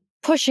up and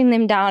pushing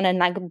them down and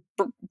like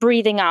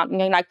breathing out and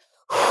going like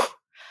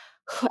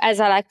as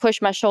I like push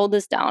my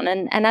shoulders down,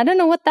 and I don't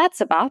know what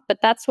that's about, but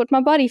that's what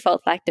my body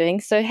felt like doing.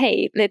 So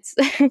hey, let's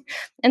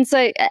and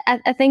so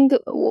I think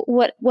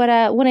what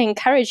I want to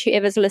encourage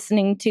whoever's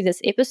listening to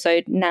this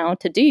episode now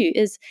to do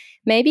is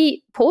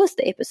maybe pause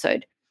the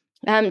episode.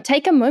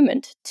 Take a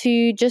moment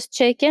to just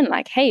check in,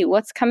 like, hey,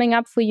 what's coming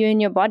up for you in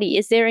your body?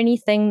 Is there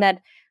anything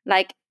that,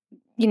 like,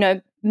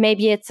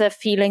 maybe it's a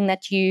feeling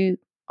that you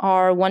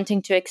are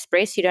wanting to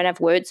express, you don't have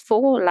words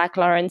for, like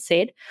Lauren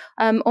said,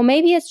 or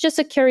maybe it's just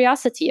a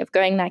curiosity of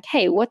going like,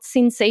 hey, what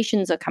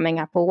sensations are coming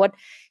up, or what,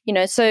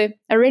 So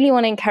I really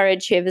want to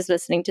encourage whoever's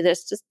listening to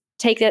this, just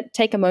take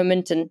a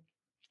moment and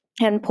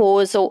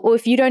pause, or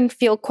if you don't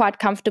feel quite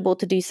comfortable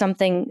to do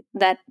something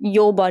that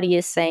your body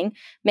is saying,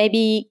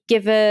 maybe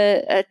give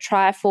a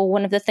try for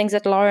one of the things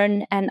that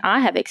Lauren and I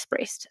have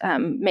expressed.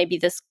 Maybe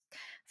this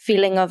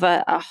feeling of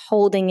a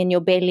holding in your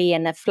belly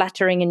and a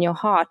fluttering in your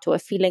heart, or a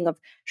feeling of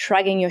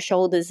shrugging your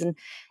shoulders and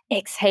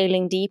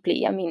exhaling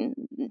deeply. I mean,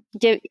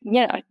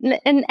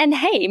 and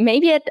hey,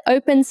 maybe it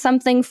opens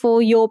something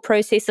for your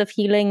process of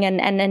healing and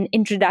an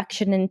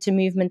introduction into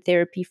movement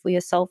therapy for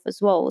yourself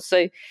as well.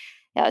 So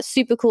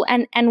super cool.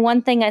 And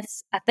one thing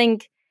is, I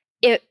think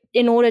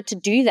in order to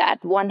do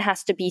that, one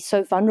has to be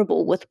so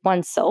vulnerable with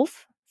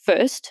oneself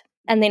first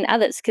and then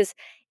others. Because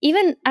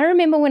even I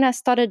remember when I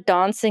started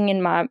dancing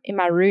in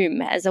my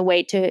room as a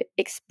way to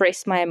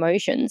express my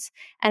emotions.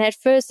 And at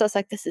first I was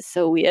like, this is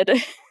so weird.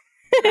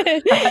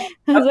 I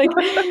was like,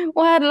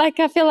 what? Like,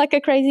 I feel like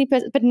a crazy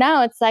person. But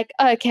now it's like,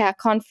 oh, okay, I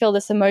can't feel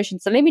this emotion.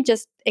 So let me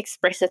just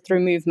express it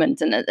through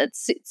movement. And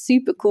it's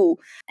super cool.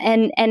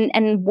 And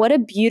what a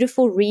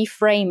beautiful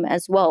reframe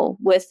as well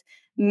with,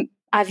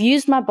 I've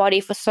used my body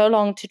for so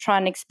long to try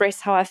and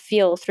express how I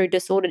feel through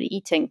disordered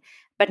eating.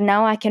 But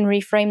now I can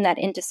reframe that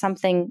into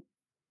something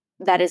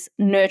that is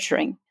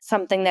nurturing,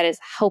 something that is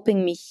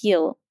helping me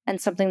heal, and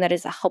something that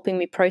is helping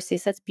me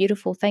process. That's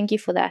beautiful. Thank you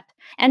for that.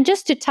 And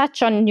just to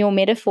touch on your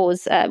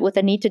metaphors with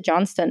Anita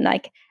Johnston,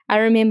 like I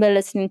remember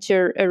listening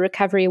to a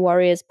Recovery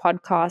Warriors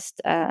podcast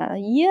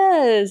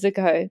years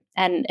ago,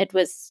 and it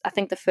was, I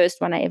think, the first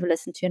one I ever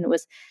listened to, and it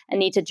was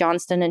Anita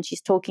Johnston, and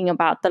she's talking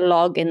about the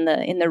log in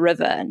the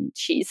river, and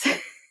she's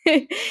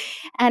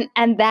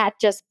and that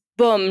just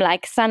boom,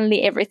 like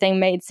suddenly everything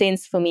made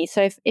sense for me.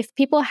 So if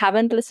people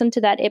haven't listened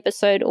to that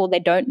episode, or they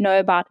don't know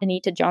about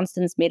Anita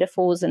Johnston's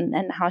metaphors and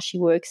how she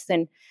works,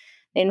 then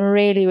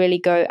really, really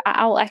go.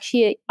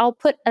 I'll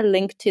put a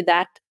link to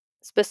that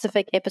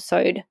specific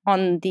episode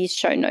on these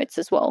show notes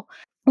as well.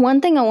 One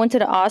thing I wanted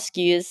to ask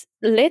you is,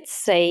 let's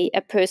say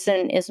a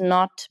person is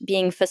not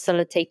being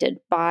facilitated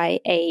by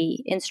a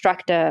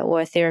instructor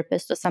or a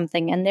therapist or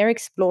something, and they're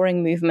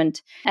exploring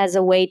movement as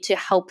a way to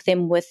help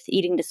them with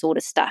eating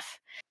disorder stuff.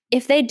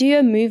 If they do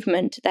a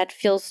movement that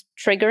feels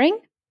triggering,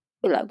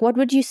 like, what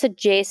would you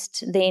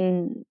suggest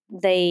then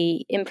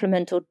they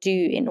implement or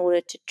do in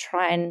order to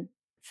try and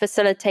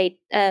facilitate,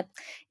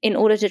 in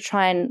order to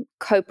try and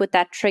cope with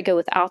that trigger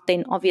without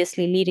then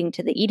obviously leading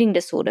to the eating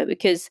disorder?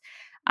 Because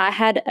I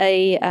had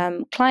a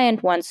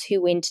client once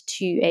who went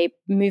to a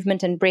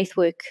movement and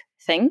breathwork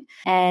thing,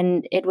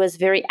 and it was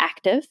very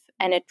active,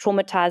 and it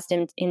traumatized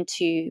him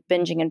into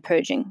binging and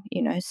purging,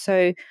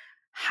 So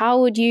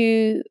how would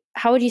you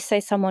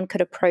say someone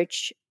could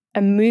approach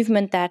a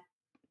movement that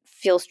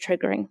feels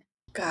triggering?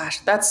 Gosh,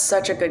 that's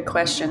such a good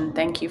question.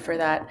 Thank you for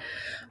that.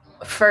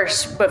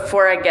 First,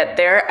 before I get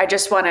there, I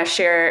just want to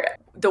share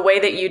the way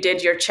that you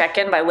did your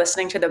check-in by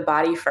listening to the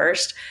body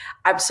first.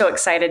 I'm so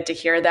excited to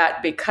hear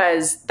that,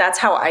 because that's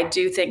how I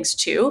do things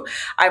too.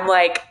 I'm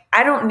like,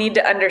 I don't need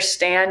to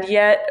understand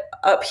yet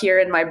up here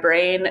in my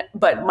brain,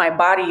 but my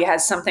body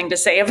has something to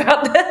say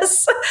about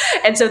this.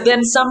 And so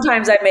then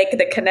sometimes I make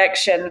the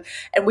connection,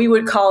 and we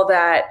would call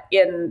that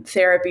in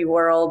therapy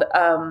world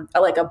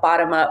like a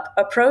bottom-up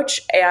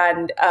approach.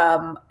 And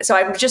so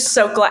I'm just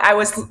so glad. I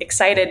was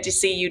excited to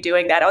see you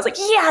doing that. I was like,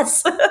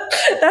 yes,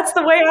 that's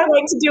the way I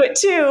like to do it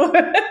too.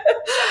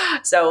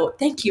 So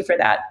thank you for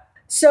that.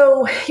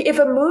 So if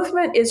a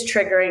movement is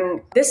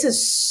triggering, this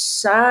is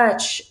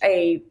such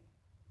a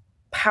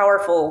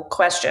powerful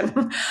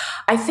question.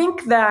 I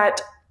think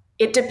that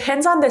it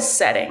depends on the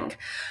setting.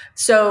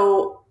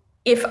 So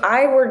if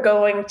I were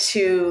going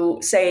to,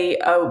 say,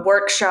 a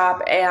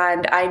workshop,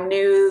 and I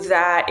knew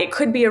that it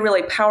could be a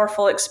really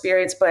powerful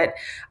experience, but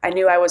I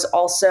knew I was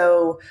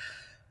also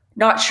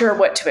not sure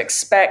what to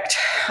expect,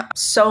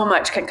 so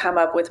much can come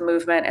up with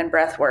movement and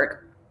breath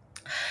work.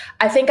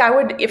 I think I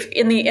would, if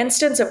in the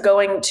instance of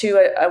going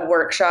to a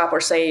workshop,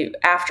 or say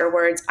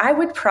afterwards, I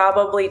would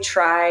probably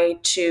try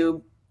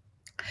to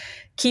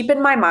keep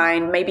in my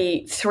mind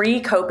maybe 3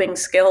 coping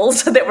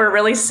skills that were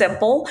really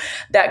simple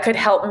that could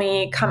help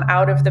me come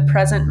out of the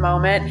present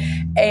moment,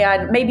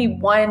 and maybe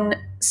 1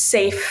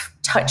 safe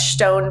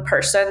touchstone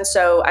person.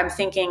 So I'm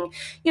thinking,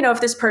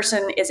 if this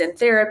person is in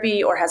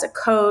therapy or has a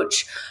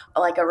coach,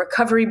 like a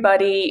recovery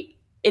buddy,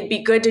 it'd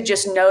be good to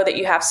just know that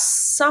you have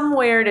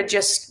somewhere to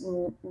just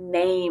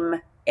name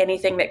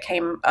anything that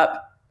came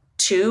up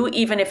to,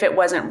 even if it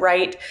wasn't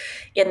right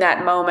in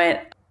that moment.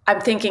 I'm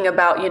thinking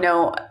about,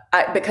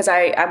 because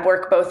I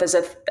work both as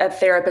a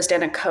therapist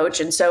and a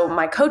coach. And so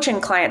my coaching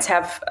clients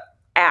have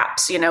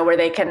apps, where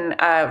they can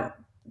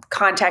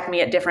contact me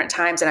at different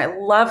times. And I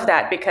love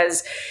that,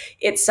 because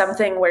it's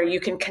something where you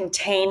can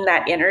contain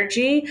that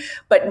energy,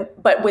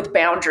 but with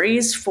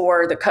boundaries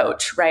for the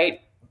coach,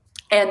 right?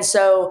 And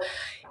so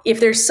if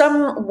there's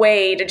some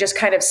way to just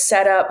kind of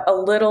set up a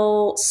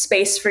little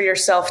space for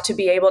yourself to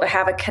be able to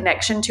have a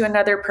connection to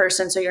another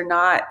person, so you're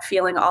not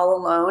feeling all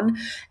alone,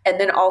 and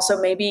then also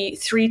maybe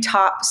 3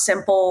 top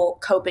simple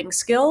coping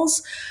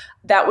skills,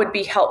 that would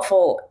be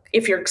helpful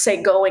if you're,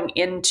 say, going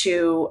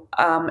into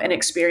an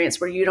experience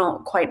where you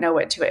don't quite know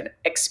what to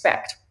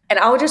expect. And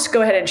I'll just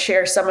go ahead and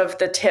share some of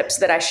the tips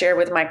that I share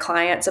with my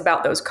clients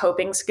about those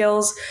coping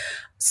skills.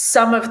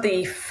 Some of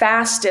the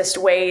fastest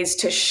ways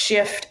to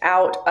shift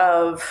out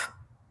of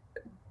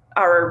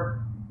our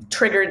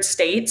triggered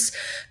states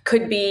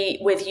could be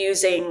with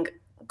using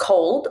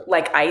cold,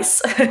 like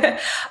ice,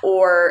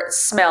 or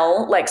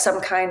smell, like some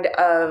kind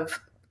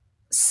of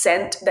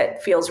scent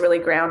that feels really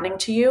grounding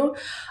to you.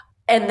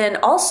 And then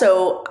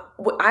also,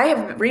 I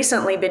have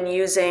recently been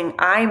using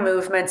eye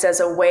movements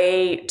as a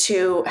way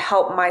to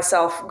help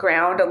myself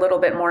ground a little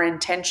bit more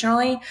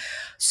intentionally.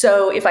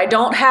 So if I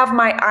don't have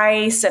my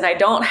ice and I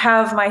don't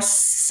have my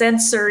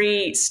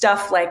sensory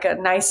stuff, like a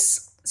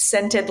nice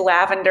scented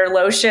lavender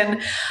lotion,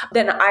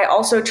 then I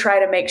also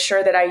try to make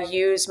sure that I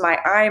use my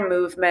eye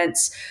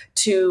movements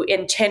to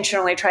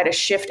intentionally try to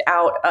shift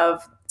out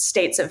of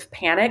states of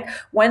panic.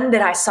 One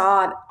that I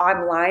saw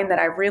online that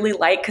I really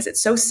like because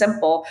it's so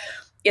simple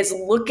is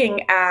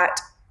looking at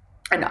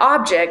an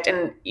object,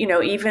 and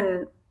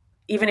even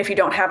if you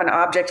don't have an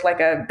object, like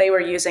they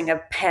were using a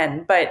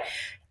pen, but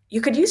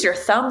you could use your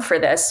thumb for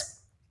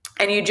this,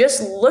 and you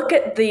just look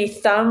at the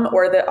thumb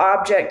or the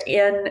object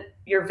in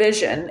your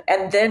vision,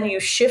 and then you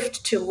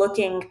shift to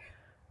looking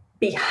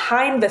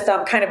behind the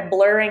thumb, kind of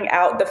blurring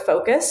out the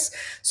focus.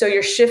 So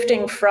you're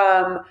shifting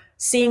from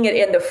seeing it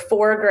in the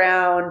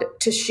foreground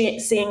to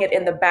seeing it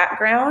in the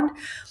background.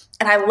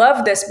 And I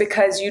love this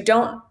because you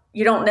don't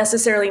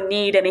necessarily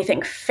need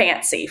anything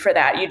fancy for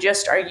that. You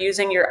just are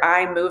using your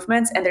eye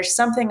movements, and there's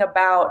something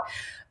about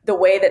the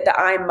way that the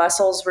eye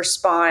muscles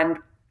respond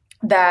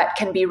that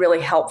can be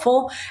really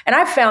helpful. And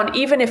I've found,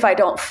 even if I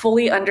don't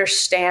fully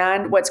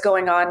understand what's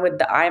going on with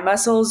the eye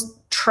muscles,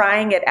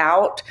 trying it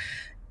out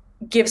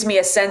gives me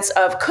a sense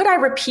of, could I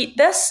repeat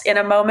this in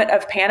a moment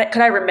of panic?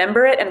 Could I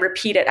remember it and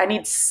repeat it? I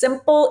need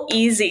simple,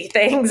 easy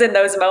things in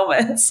those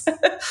moments.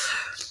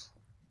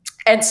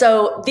 And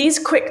so these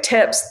quick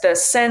tips, the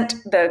scent,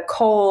 the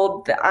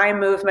cold, the eye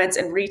movements,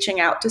 and reaching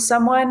out to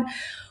someone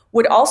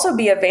would also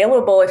be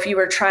available if you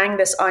were trying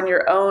this on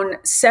your own,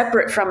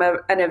 separate from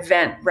an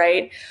event,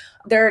 right?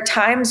 There are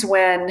times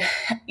when,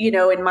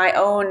 in my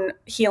own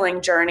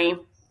healing journey,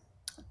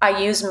 I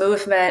use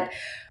movement,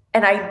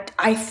 and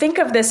I think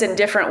of this in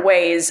different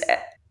ways.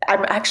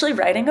 I'm actually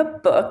writing a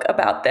book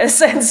about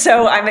this, and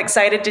so I'm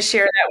excited to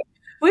share that.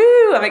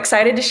 Woo! I'm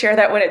excited to share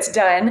that when it's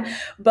done.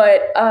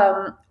 But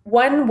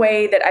one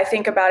way that I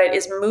think about it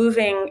is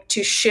moving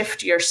to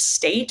shift your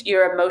state,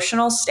 your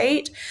emotional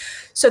state.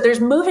 So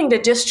there's moving to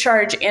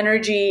discharge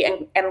energy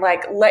and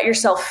like let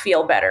yourself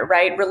feel better,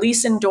 right?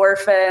 Release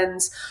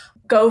endorphins,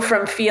 go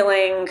from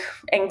feeling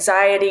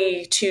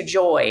anxiety to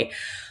joy.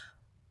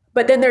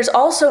 But then there's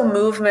also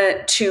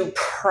movement to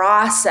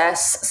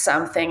process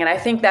something. And I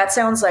think that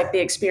sounds like the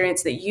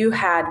experience that you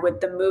had with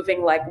the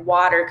moving like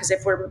water. Because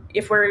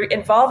if we're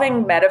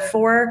involving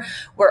metaphor,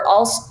 we're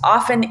also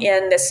often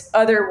in this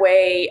other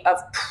way of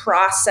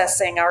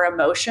processing our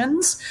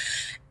emotions.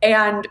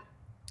 And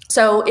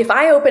so if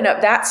I open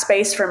up that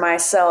space for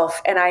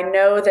myself, and I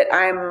know that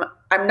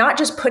I'm not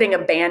just putting a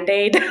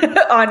Band-Aid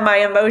on my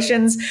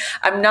emotions,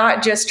 I'm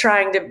not just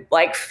trying to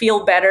like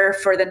feel better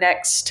for the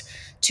next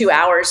 2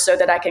 hours so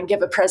that I can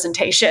give a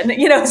presentation,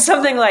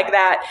 something like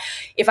that.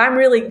 If I'm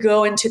really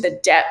going to the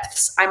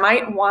depths, I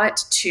might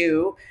want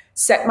to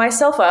set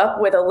myself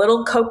up with a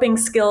little coping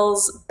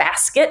skills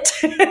basket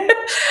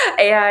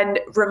and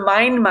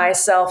remind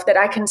myself that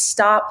I can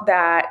stop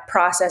that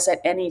process at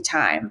any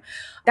time.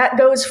 That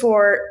goes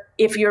for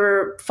if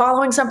you're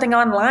following something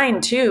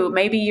online too.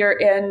 Maybe you're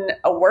in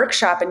a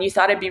workshop and you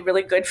thought it'd be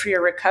really good for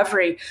your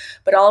recovery,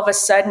 but all of a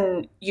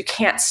sudden you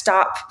can't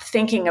stop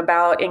thinking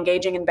about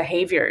engaging in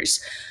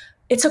behaviors.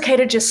 It's okay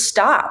to just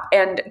stop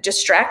and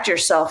distract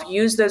yourself.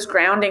 Use those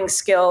grounding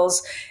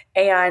skills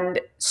and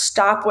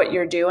stop what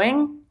you're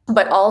doing.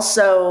 But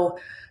also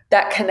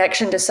that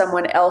connection to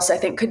someone else, I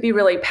think, could be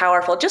really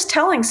powerful. Just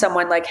telling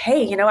someone like,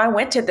 hey, I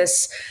went to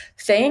this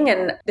thing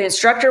and the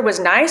instructor was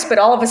nice, but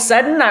all of a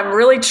sudden I'm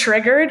really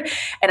triggered,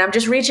 and I'm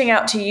just reaching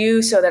out to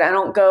you so that I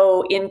don't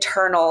go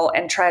internal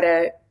and try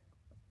to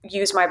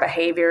use my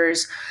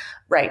behaviors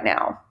right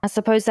now. I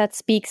suppose that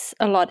speaks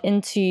a lot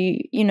into,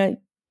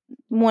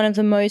 one of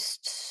the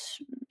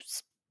most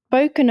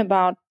spoken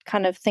about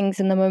kind of things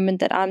in the moment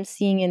that I'm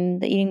seeing in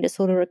the eating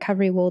disorder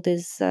recovery world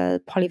is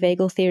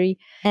polyvagal theory,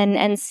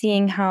 and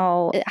seeing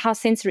how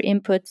sensory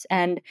inputs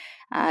and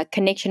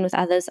connection with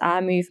others,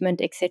 eye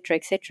movement, etc.,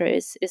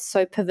 is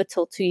so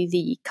pivotal to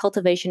the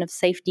cultivation of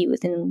safety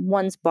within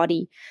one's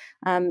body.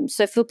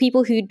 So for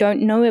people who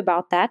don't know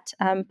about that,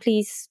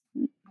 please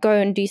go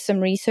and do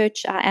some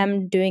research. I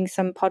am doing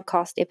some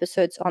podcast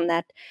episodes on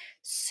that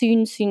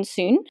soon.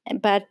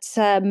 But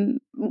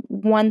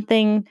one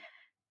thing,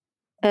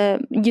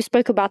 you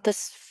spoke about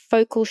this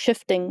focal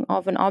shifting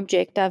of an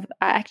object. I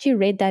actually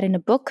read that in a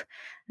book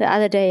the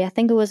other day. I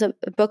think it was a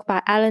book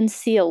by Alan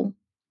Seal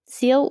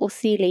or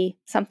Seeley,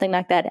 something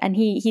like that. And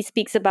he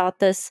speaks about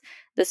this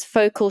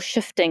focal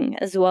shifting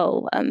as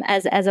well,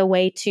 as a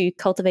way to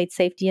cultivate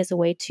safety, as a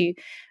way to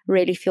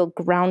really feel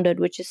grounded,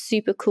 which is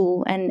super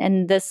cool.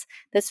 And this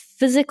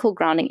physical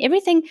grounding,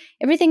 everything.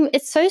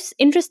 It's so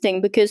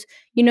interesting because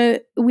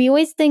we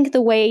always think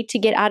the way to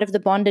get out of the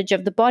bondage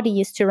of the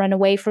body is to run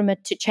away from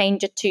it, to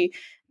change it, to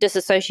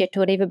disassociate, to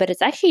whatever. But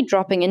it's actually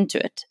dropping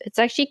into it. It's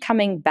actually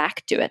coming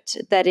back to it.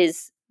 That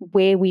is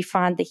where we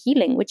find the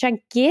healing, which I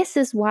guess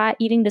is why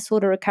eating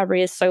disorder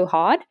recovery is so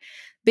hard,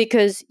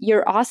 because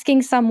you're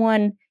asking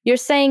someone, you're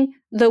saying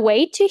the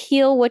way to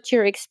heal what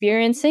you're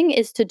experiencing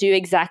is to do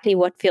exactly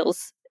what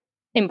feels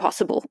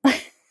impossible.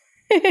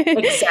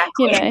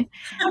 Exactly.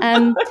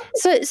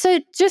 So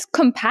just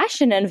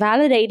compassion and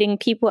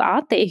validating people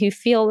out there who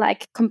feel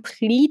like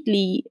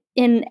completely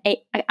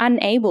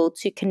unable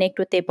to connect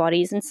with their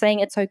bodies, and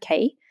saying it's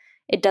okay.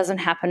 It doesn't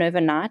happen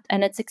overnight,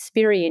 and it's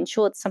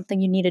experiential. It's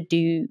something you need to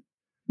do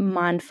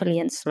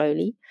mindfully and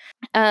slowly.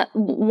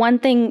 One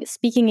thing,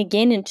 speaking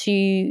again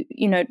into,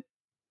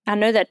 I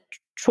know that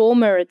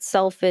trauma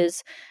itself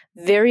is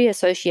very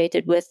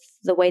associated with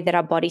the way that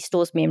our body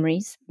stores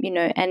memories,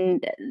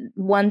 and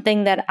one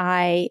thing that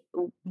I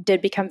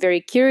did become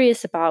very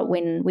curious about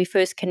when we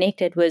first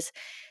connected was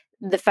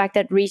the fact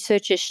that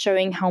research is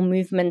showing how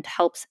movement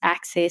helps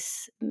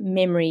access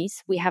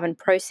memories we haven't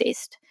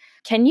processed.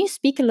 Can you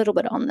speak a little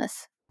bit on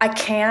this? I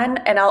can.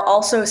 And I'll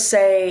also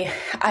say,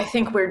 I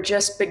think we're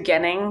just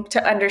beginning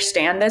to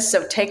understand this.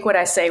 So take what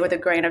I say with a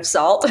grain of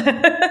salt.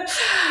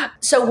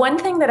 So one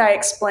thing that I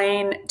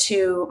explain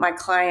to my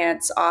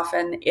clients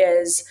often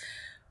is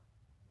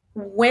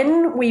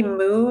when we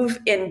move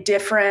in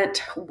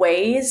different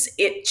ways,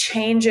 it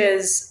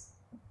changes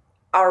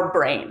our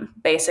brain,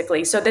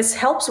 basically. So this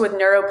helps with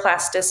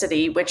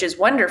neuroplasticity, which is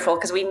wonderful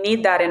because we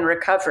need that in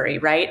recovery,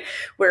 right?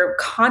 We're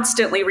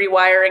constantly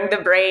rewiring the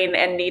brain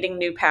and needing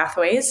new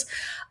pathways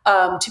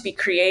to be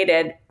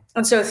created.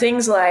 And so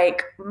things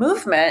like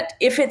movement,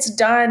 if it's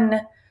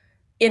done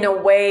in a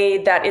way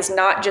that is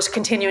not just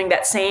continuing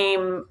that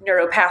same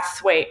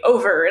neuropathway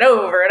over and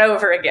over and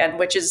over again,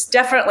 which is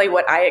definitely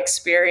what I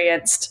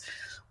experienced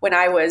when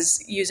I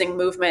was using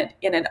movement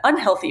in an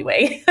unhealthy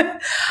way.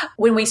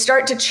 When we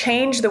start to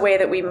change the way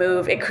that we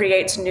move, it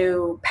creates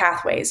new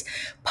pathways.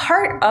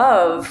 Part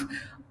of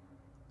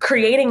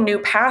creating new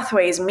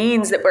pathways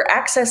means that we're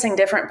accessing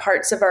different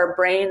parts of our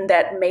brain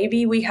that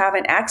maybe we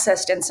haven't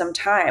accessed in some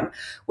time,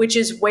 which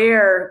is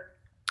where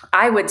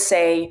I would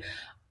say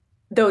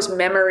those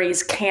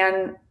memories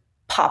can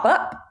pop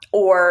up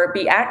or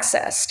be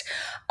accessed.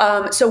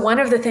 So one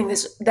of the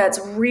things that's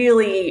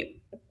really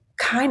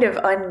kind of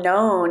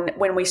unknown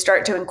when we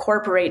start to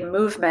incorporate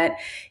movement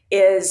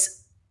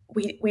is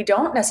we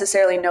don't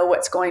necessarily know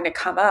what's going to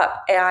come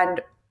up.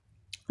 And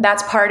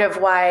that's part of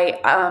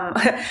why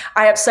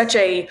I have such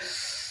a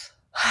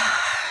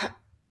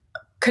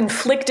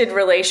conflicted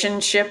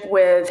relationship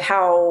with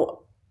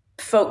how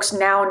folks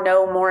now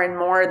know more and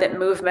more that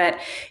movement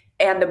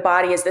and the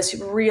body is this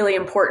really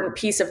important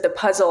piece of the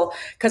puzzle.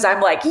 Because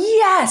I'm like,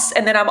 yes.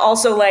 And then I'm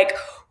also like,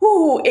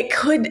 ooh, it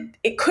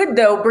could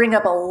though bring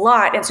up a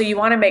lot. And so you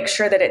want to make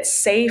sure that it's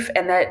safe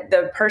and that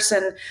the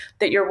person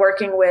that you're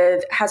working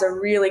with has a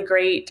really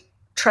great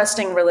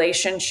trusting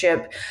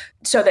relationship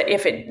so that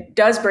if it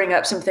does bring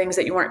up some things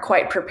that you weren't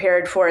quite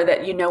prepared for,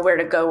 that you know where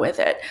to go with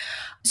it.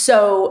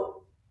 So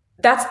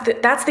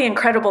that's the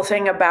incredible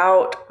thing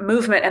about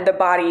movement and the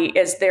body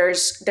is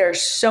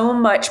there's so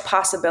much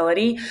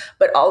possibility,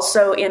 but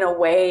also in a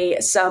way,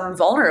 some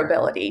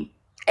vulnerability.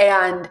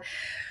 And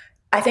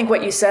I think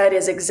what you said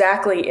is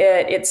exactly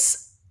it.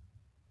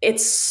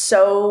 It's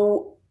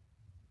so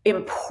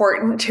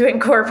important to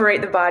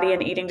incorporate the body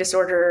in eating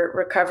disorder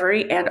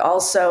recovery, and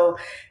also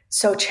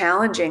so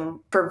challenging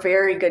for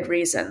very good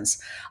reasons.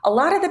 A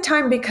lot of the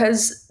time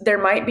because there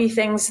might be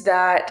things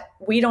that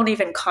we don't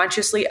even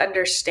consciously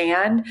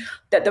understand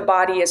that the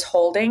body is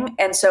holding.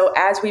 And so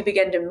as we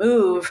begin to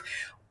move,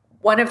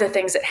 one of the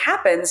things that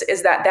happens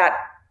is that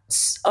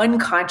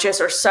unconscious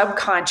or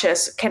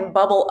subconscious can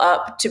bubble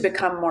up to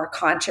become more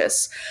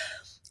conscious.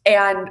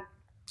 And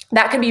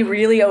that can be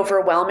really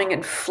overwhelming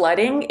and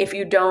flooding if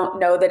you don't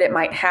know that it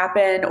might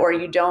happen, or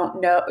you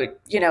don't know,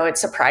 it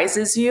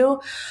surprises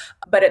you.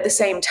 But at the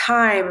same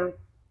time,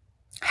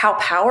 how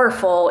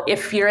powerful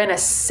if you're in a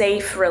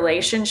safe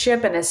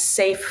relationship and a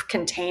safe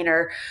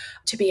container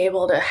to be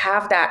able to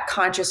have that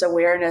conscious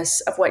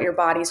awareness of what your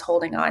body's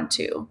holding on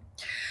to.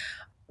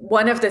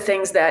 One of the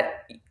things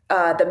that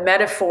the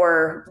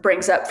metaphor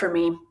brings up for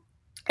me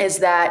is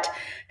that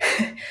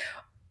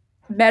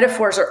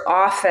metaphors are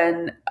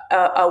often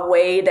a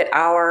way that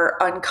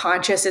our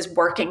unconscious is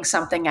working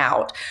something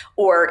out,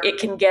 or it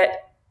can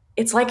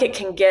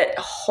get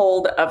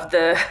hold of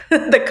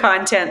the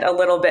content a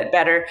little bit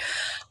better.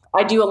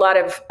 I do a lot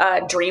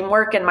of dream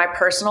work in my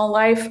personal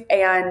life,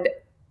 and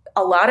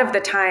a lot of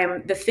the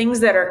time, the things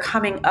that are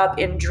coming up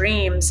in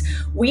dreams,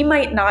 we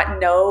might not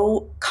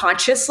know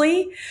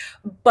consciously,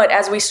 but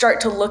as we start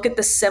to look at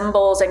the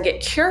symbols and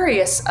get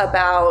curious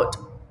about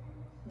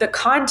the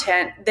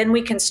content, then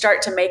we can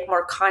start to make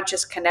more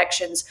conscious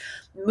connections.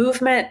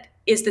 Movement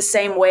is the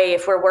same way.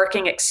 If we're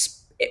working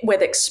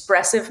with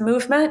expressive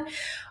movement,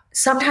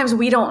 sometimes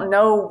we don't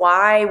know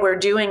why we're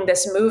doing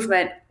this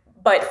movement,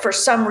 but for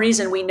some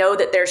reason we know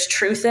that there's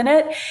truth in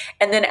it.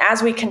 And then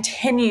as we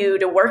continue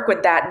to work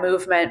with that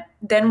movement,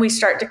 then we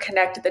start to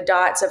connect the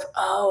dots of,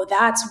 oh,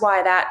 that's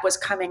why that was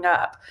coming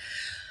up.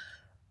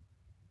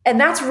 And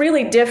that's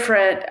really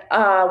different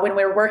when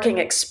we're working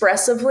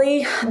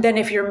expressively than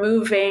if you're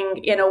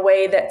moving in a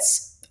way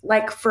that's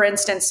like, for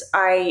instance,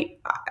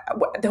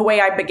 the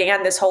way I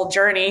began this whole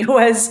journey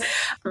was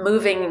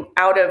moving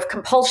out of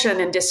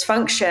compulsion and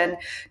dysfunction,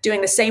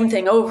 doing the same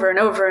thing over and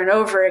over and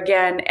over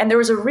again. And there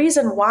was a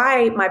reason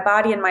why my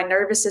body and my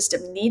nervous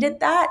system needed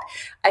that.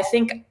 I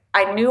think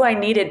I knew I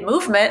needed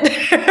movement,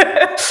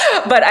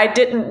 but I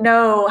didn't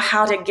know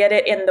how to get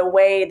it in the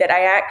way that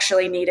I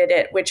actually needed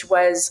it, which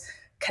was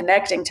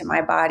connecting to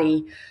my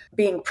body,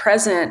 being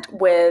present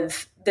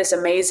with this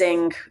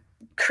amazing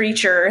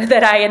creature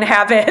that I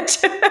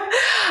inhabit.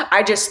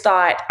 I just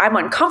thought, I'm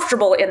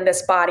uncomfortable in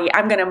this body.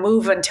 I'm going to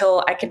move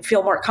until I can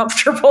feel more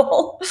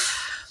comfortable.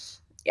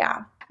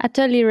 Yeah. I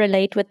totally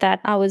relate with that.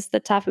 I was the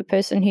type of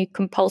person who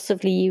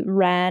compulsively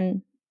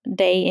ran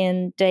day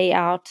in, day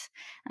out,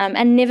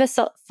 and never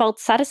felt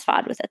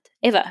satisfied with it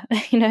ever,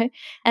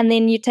 And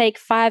then you take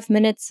 5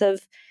 minutes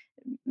of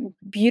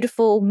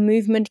beautiful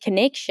movement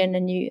connection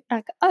and you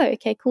like, oh,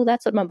 okay, cool,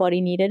 that's what my body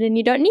needed. And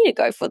you don't need to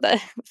go for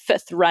the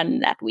 5th run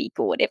that week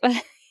or whatever.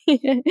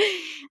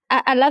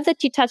 I love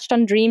that you touched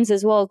on dreams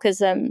as well,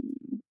 because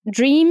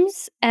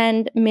dreams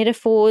and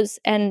metaphors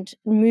and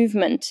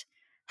movement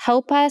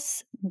help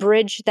us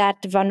bridge that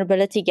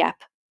vulnerability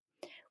gap.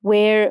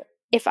 Where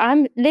if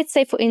let's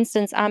say, for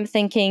instance, I'm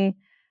thinking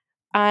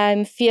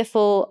I'm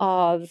fearful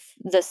of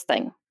this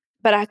thing,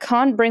 but I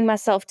can't bring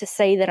myself to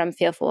say that I'm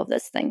fearful of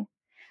this thing.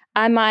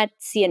 I might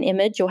see an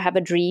image or have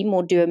a dream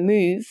or do a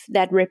move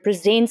that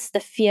represents the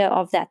fear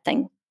of that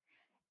thing.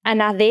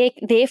 And I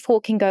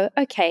therefore can go,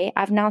 okay,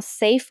 I've now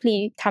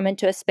safely come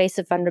into a space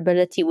of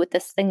vulnerability with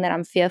this thing that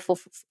I'm fearful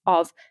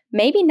of.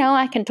 Maybe now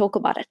I can talk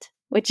about it,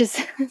 which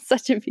is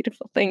such a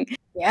beautiful thing.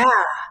 Yeah.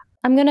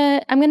 I'm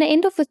gonna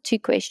end off with 2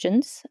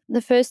 questions.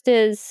 The first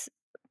is,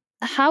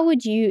 how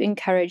would you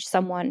encourage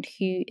someone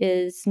who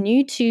is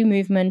new to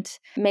movement,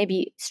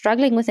 maybe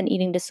struggling with an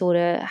eating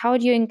disorder? How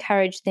would you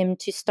encourage them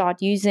to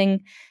start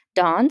using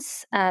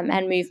dance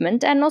and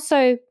movement? And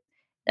also,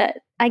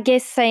 I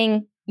guess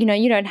saying,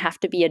 you don't have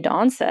to be a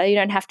dancer. You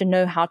don't have to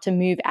know how to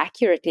move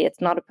accurately. It's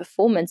not a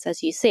performance,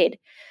 as you said.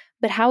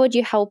 But how would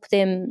you help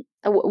them?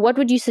 What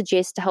would you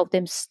suggest to help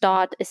them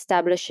start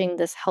establishing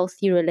this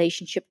healthy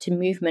relationship to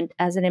movement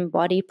as an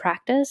embodied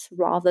practice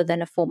rather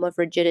than a form of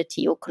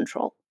rigidity or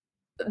control?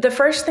 The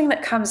first thing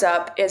that comes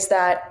up is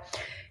that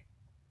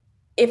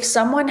if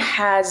someone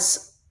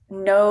has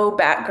no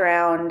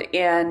background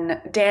in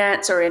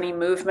dance or any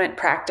movement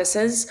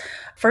practices,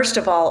 first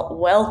of all,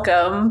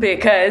 welcome,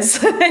 because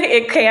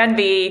it can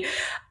be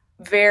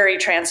very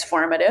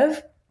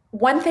transformative.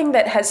 One thing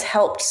that has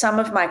helped some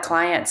of my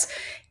clients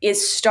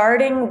is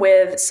starting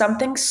with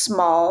something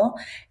small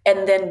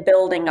and then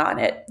building on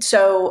it.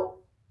 So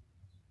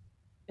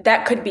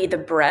that could be the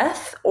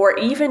breath, or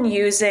even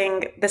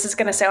using, this is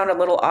going to sound a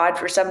little odd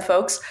for some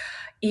folks,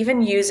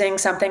 even using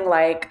something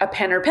like a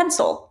pen or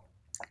pencil.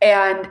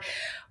 And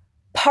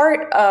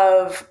part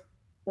of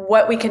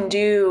what we can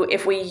do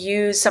if we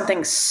use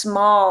something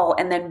small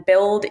and then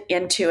build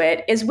into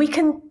it is we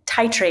can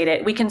titrate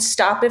it. We can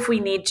stop if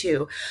we need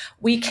to.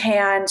 We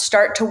can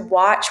start to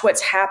watch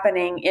what's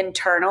happening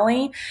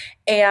internally.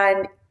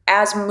 And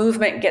as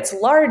movement gets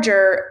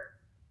larger,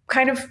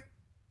 kind of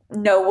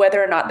know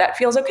whether or not that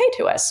feels okay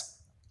to us.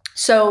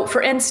 So,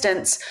 for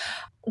instance,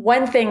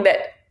 one thing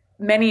that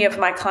many of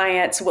my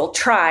clients will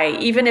try,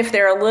 even if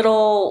they're a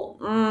little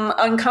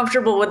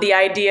uncomfortable with the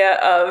idea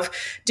of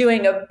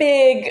doing a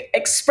big,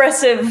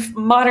 expressive,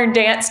 modern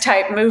dance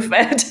type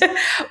movement,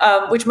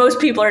 which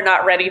most people are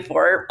not ready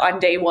for on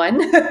day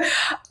one,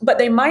 but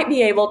they might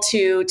be able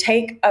to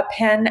take a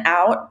pen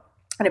out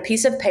and a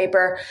piece of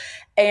paper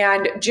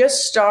and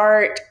just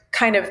start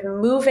kind of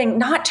moving,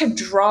 not to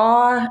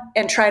draw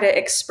and try to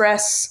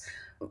express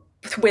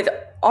with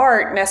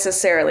art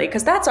necessarily,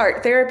 because that's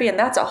art therapy and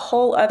that's a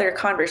whole other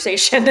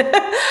conversation.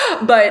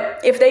 But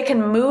if they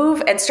can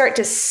move and start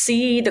to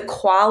see the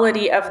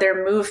quality of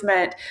their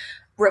movement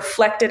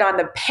reflected on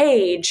the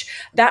page,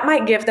 that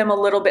might give them a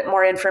little bit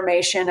more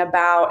information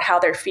about how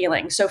they're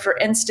feeling. So for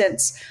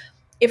instance,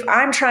 if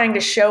I'm trying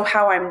to show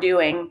how I'm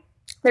doing,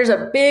 there's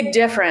a big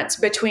difference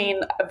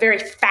between a very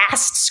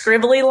fast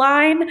scribbly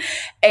line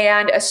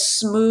and a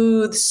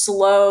smooth,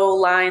 slow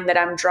line that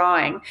I'm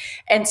drawing.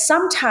 And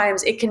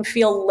sometimes it can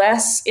feel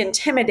less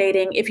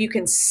intimidating if you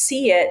can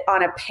see it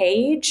on a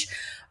page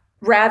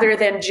rather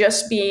than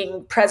just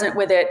being present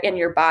with it in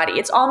your body.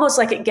 It's almost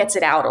like it gets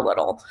it out a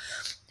little.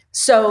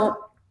 So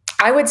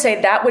I would say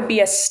that would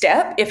be a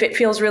step if it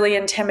feels really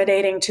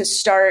intimidating to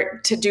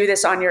start to do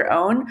this on your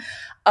own,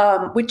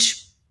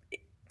 which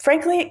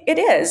frankly, it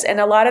is. And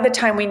a lot of the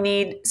time we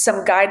need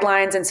some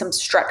guidelines and some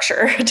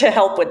structure to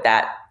help with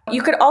that.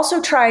 You could also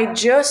try,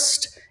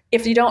 just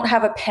if you don't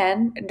have a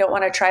pen and don't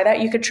want to try that,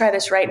 you could try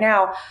this right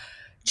now.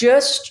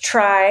 Just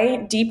try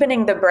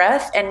deepening the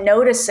breath and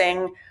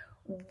noticing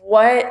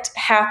what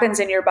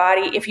happens in your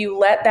body if you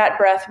let that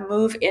breath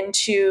move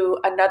into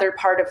another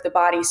part of the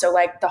body. So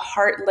like the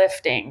heart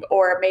lifting,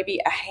 or maybe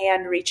a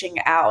hand reaching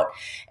out.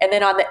 And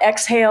then on the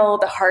exhale,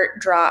 the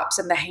heart drops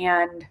and the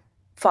hand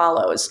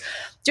follows.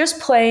 Just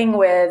playing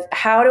with,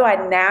 how do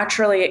I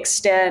naturally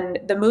extend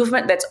the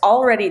movement that's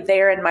already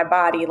there in my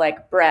body,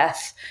 like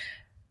breath,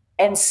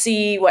 and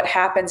see what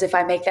happens if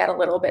I make that a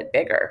little bit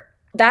bigger.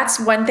 That's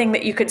one thing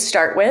that you could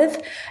start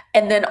with.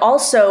 And then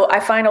also, I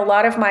find a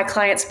lot of my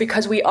clients,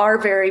 because we are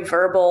very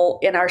verbal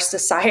in our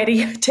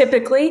society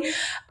typically,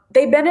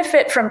 they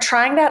benefit from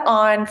trying that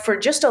on for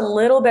just a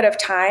little bit of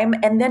time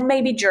and then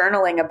maybe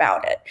journaling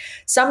about it.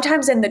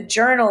 Sometimes in the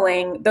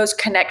journaling, those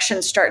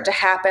connections start to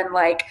happen,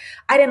 like,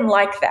 I didn't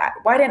like that.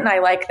 Why didn't I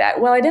like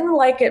that? Well, I didn't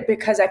like it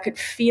because I could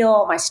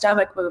feel my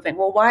stomach moving.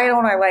 Well, why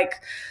don't I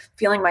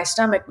feeling my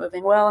stomach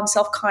moving. Well, I'm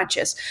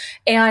self-conscious.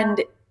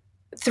 And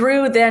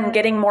through then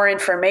getting more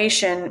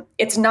information,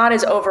 it's not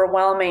as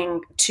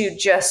overwhelming to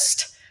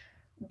just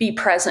be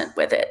present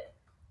with it.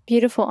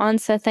 Beautiful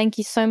answer. Thank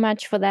you so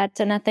much for that.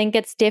 And I think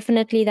it's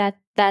definitely that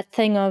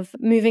thing of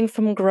moving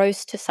from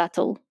gross to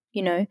subtle,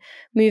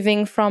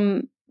 moving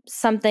from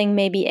something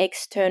maybe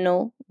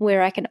external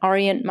where I can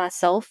orient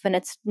myself, and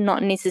it's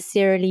not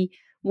necessarily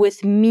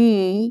with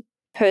me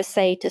per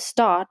se to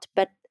start,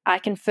 but I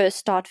can first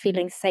start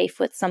feeling safe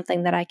with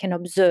something that I can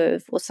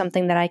observe or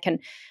something that I can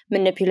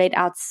manipulate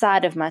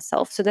outside of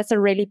myself. So that's a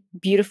really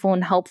beautiful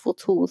and helpful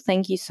tool.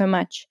 Thank you so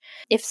much.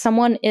 If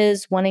someone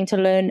is wanting to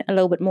learn a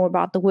little bit more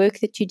about the work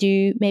that you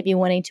do, maybe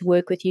wanting to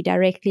work with you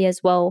directly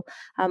as well,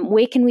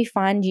 where can we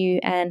find you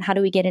and how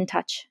do we get in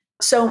touch?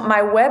 So my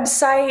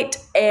website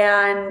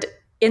and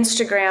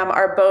Instagram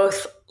are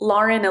both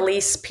Lauren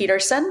Elise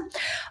Peterson.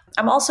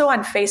 I'm also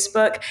on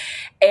Facebook,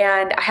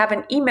 and I have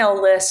an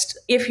email list.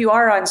 If you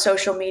are on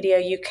social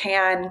media, you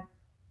can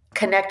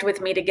connect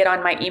with me to get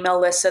on my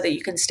email list so that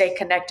you can stay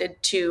connected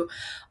to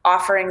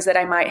offerings that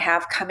I might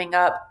have coming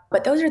up.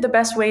 But those are the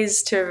best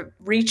ways to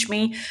reach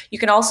me. You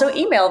can also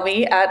email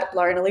me at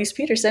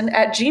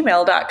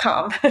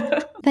laurenelisepeterson@gmail.com.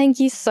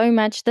 Thank you so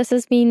much. This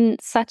has been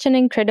such an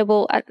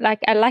incredible, like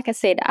I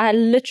said, I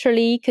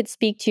literally could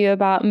speak to you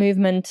about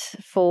movement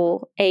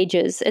for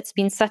ages. It's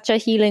been such a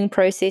healing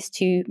process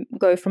to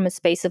go from a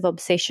space of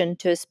obsession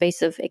to a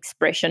space of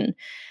expression.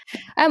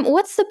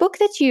 What's the book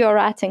that you are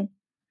writing?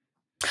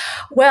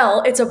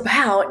 Well, it's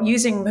about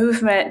using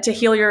movement to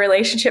heal your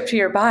relationship to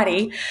your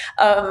body.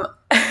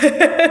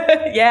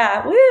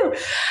 Yeah, woo.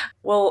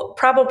 Will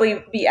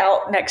probably be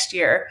out next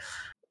year.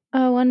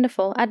 Oh,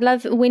 wonderful. I'd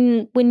love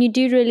when you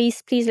do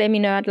release, please let me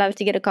know. I'd love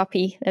to get a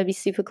copy. That'd be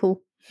super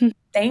cool.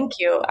 Thank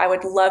you. I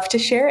would love to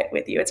share it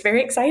with you. It's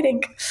very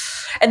exciting.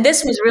 And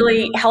this was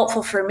really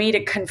helpful for me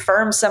to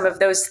confirm some of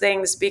those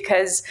things,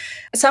 because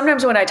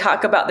sometimes when I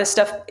talk about this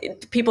stuff,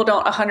 people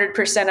don't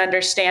 100%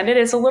 understand it.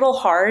 It's a little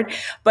hard,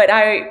 but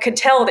I could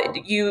tell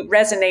that you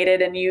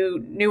resonated and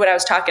you knew what I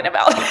was talking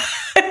about.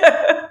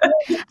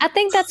 I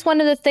think that's one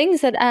of the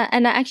things that,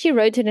 and I actually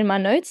wrote it in my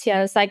notes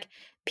here. It's like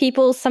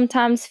people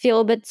sometimes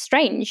feel a bit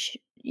strange.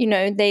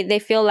 They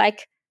feel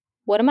like,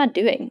 what am I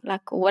doing?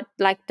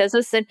 Does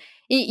this? And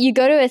you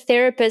go to a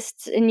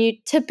therapist and you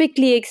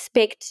typically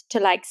expect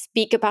to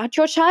speak about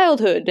your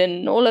childhood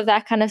and all of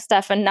that kind of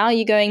stuff. And now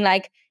you're going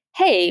like,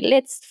 hey,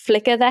 let's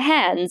flicker the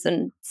hands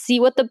and see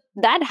what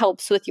that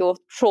helps with your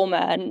trauma.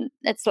 And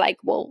it's like,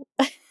 well,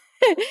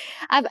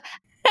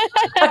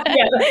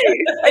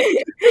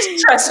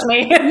 Just trust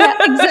me.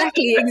 Yeah,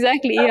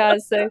 exactly. Yeah.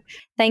 So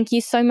thank you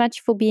so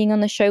much for being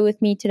on the show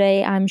with me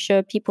today. I'm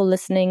sure people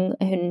listening,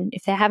 and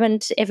if they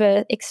haven't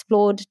ever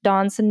explored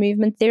dance and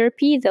movement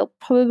therapy, they'll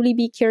probably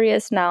be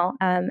curious now.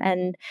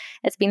 And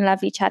it's been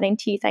lovely chatting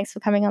to you. Thanks for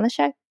coming on the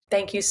show.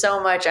 Thank you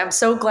so much. I'm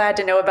so glad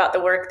to know about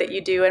the work that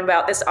you do and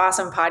about this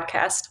awesome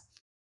podcast.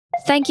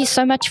 Thank you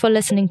so much for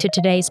listening to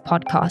today's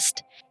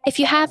podcast. If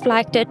you have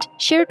liked it,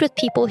 share it with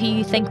people who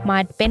you think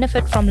might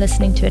benefit from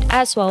listening to it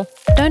as well.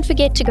 Don't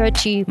forget to go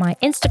to my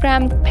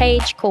Instagram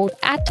page called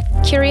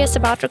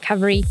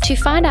 @CuriousAboutRecovery to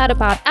find out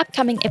about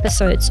upcoming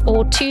episodes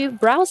or to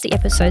browse the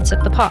episodes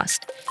of the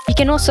past. You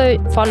can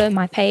also follow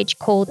my page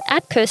called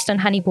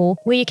 @KirstenHoneyBall,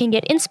 where you can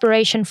get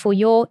inspiration for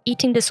your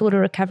eating disorder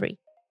recovery.